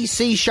 C,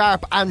 C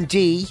sharp, and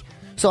D.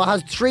 So it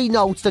has 3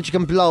 notes that you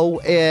can blow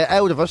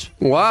out of it.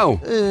 Wow.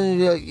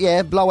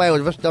 Yeah, blow out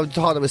of it. I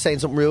thought I was saying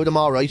something rude. I'm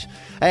all right.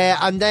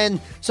 And then,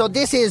 so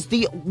this is,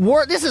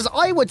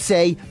 I would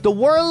say, the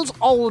world's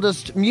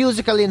oldest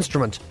musical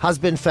instrument has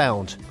been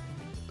found.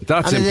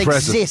 That's and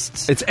impressive. It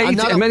exists. It's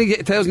how many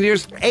thousand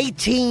years?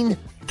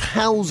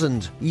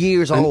 18,000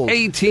 years old. An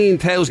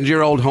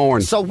 18,000-year-old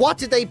horn. So what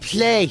did they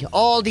play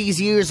all these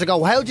years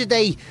ago? How did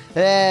they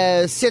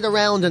sit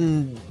around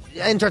and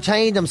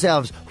entertain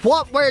themselves?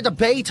 What were the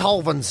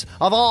Beethovens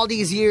of all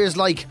these years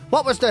like?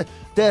 What was the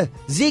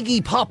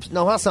Ziggy Pop?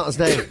 No, that's not his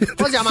name.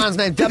 What's your man's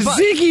name?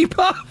 Ziggy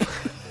Pop.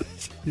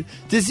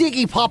 The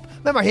Ziggy Pop.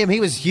 Remember him? He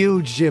was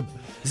huge, Jim.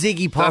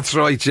 Ziggy Pop. That's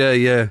right.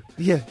 Yeah.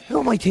 Yeah. Who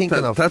am I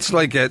thinking of? That's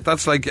like a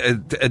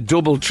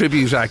double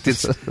tribute act.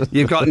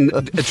 You've got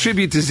a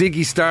tribute to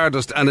Ziggy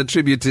Stardust and a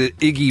tribute to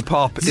Iggy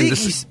Pop in the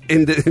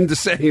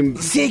same.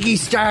 Ziggy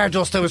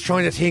Stardust. I was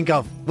trying to think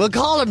of. We'll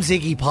call him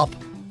Ziggy Pop.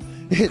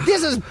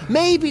 This is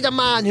maybe the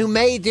man who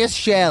made this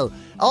shell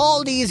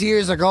all these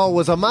years ago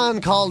was a man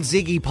called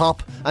Ziggy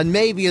Pop, and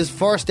maybe his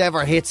first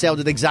ever hit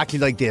sounded exactly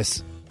like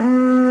this.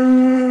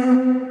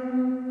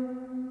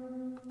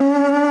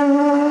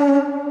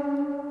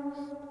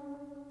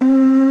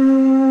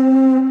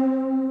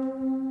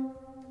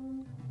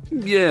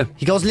 Yeah.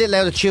 He goes a little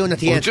out of tune at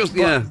the end.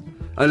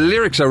 And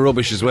lyrics are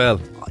rubbish as well.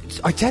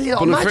 I tell you,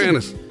 but in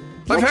fairness,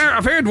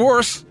 I've heard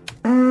worse.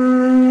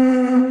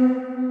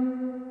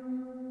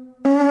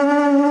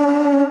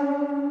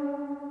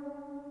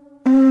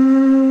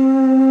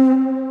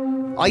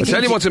 I'll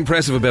tell you what's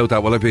impressive about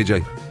that, will I,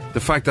 PJ?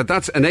 The fact that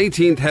that's an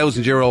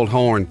 18,000-year-old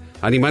horn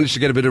and he managed to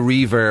get a bit of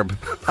reverb.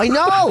 I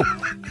know!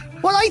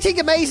 What I think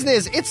amazing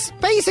is, it's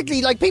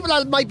basically like people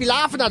might be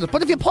laughing at it,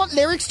 but if you put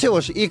lyrics to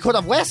it, you could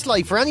have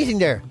Westlife or anything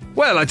there.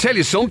 Well, I tell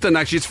you something,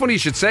 actually. It's funny you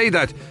should say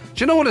that. Do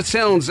you know what it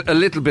sounds a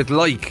little bit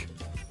like?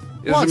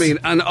 You know what I mean?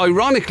 And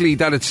ironically,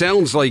 that it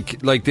sounds like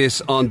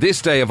this on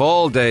this day of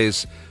all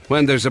days,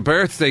 when there's a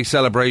birthday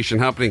celebration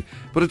happening.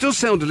 But it does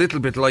sound a little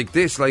bit like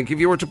this, like if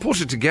you were to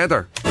put it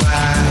together.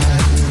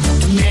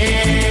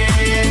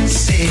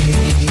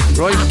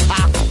 Right?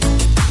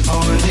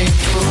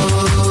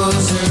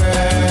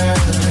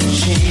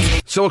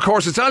 So, of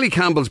course, it's Ali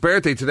Campbell's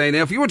birthday today.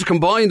 Now, if you were to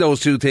combine those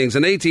two things,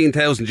 an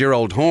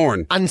 18,000-year-old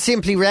horn... And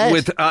Simply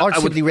Red, or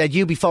Simply Red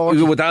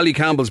UB40. With Ali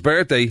Campbell's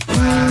birthday...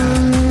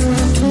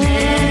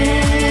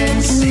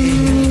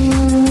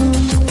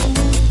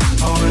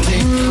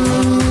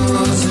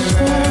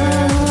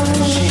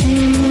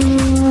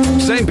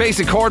 Same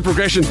basic chord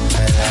progression.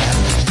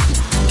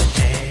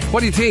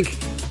 What do you think?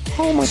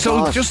 Oh my God.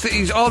 So just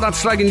all that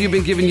slagging you've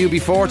been giving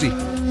UB40.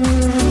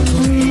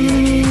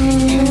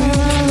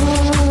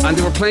 And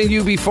they were playing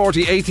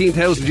UB40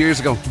 18,000 years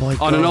ago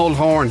on an old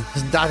horn.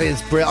 That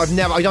is brilliant.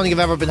 I don't think I've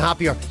ever been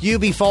happier.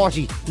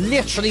 UB40,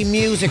 literally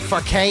music for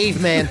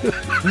cavemen.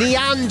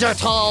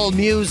 Neanderthal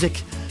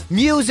music.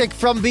 Music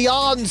from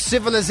beyond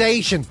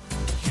civilization.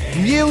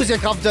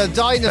 Music of the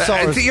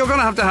dinosaurs. You're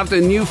going to have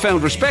the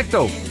newfound respect,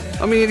 though.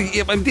 I mean,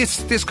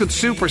 this could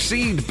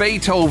supersede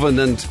Beethoven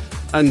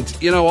and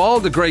you know, all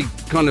the great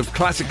kind of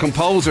classic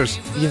composers.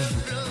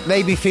 You've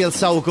made me feel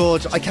so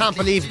good. I can't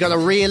believe you got a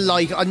real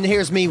life. And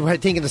here's me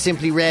thinking the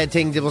Simply Red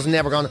thing that was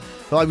never going to...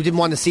 I didn't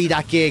want to see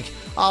that gig.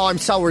 Oh, I'm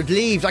so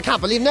relieved. I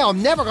can't believe now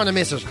I'm never going to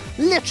miss it.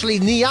 Literally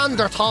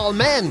Neanderthal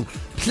men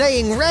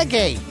playing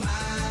reggae.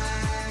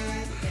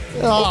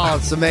 Oh,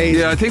 it's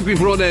amazing. Yeah, I think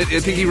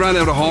he ran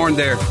out of horn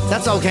there.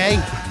 That's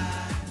okay.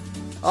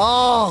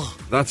 Oh,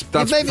 that's it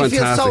made fantastic. me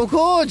feel so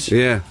good.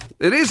 Yeah,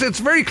 it is. It's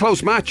a very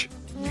close match.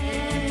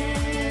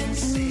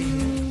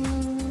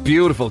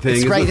 Beautiful thing.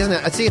 It's great, isn't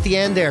it? I see at the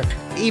end there.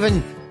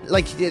 Even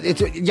like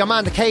your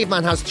man, the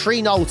caveman, has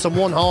 3 notes and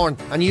 1 horn,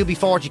 and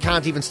UB40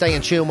 can't even stay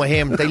in tune with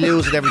him. They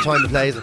lose it every time he plays it.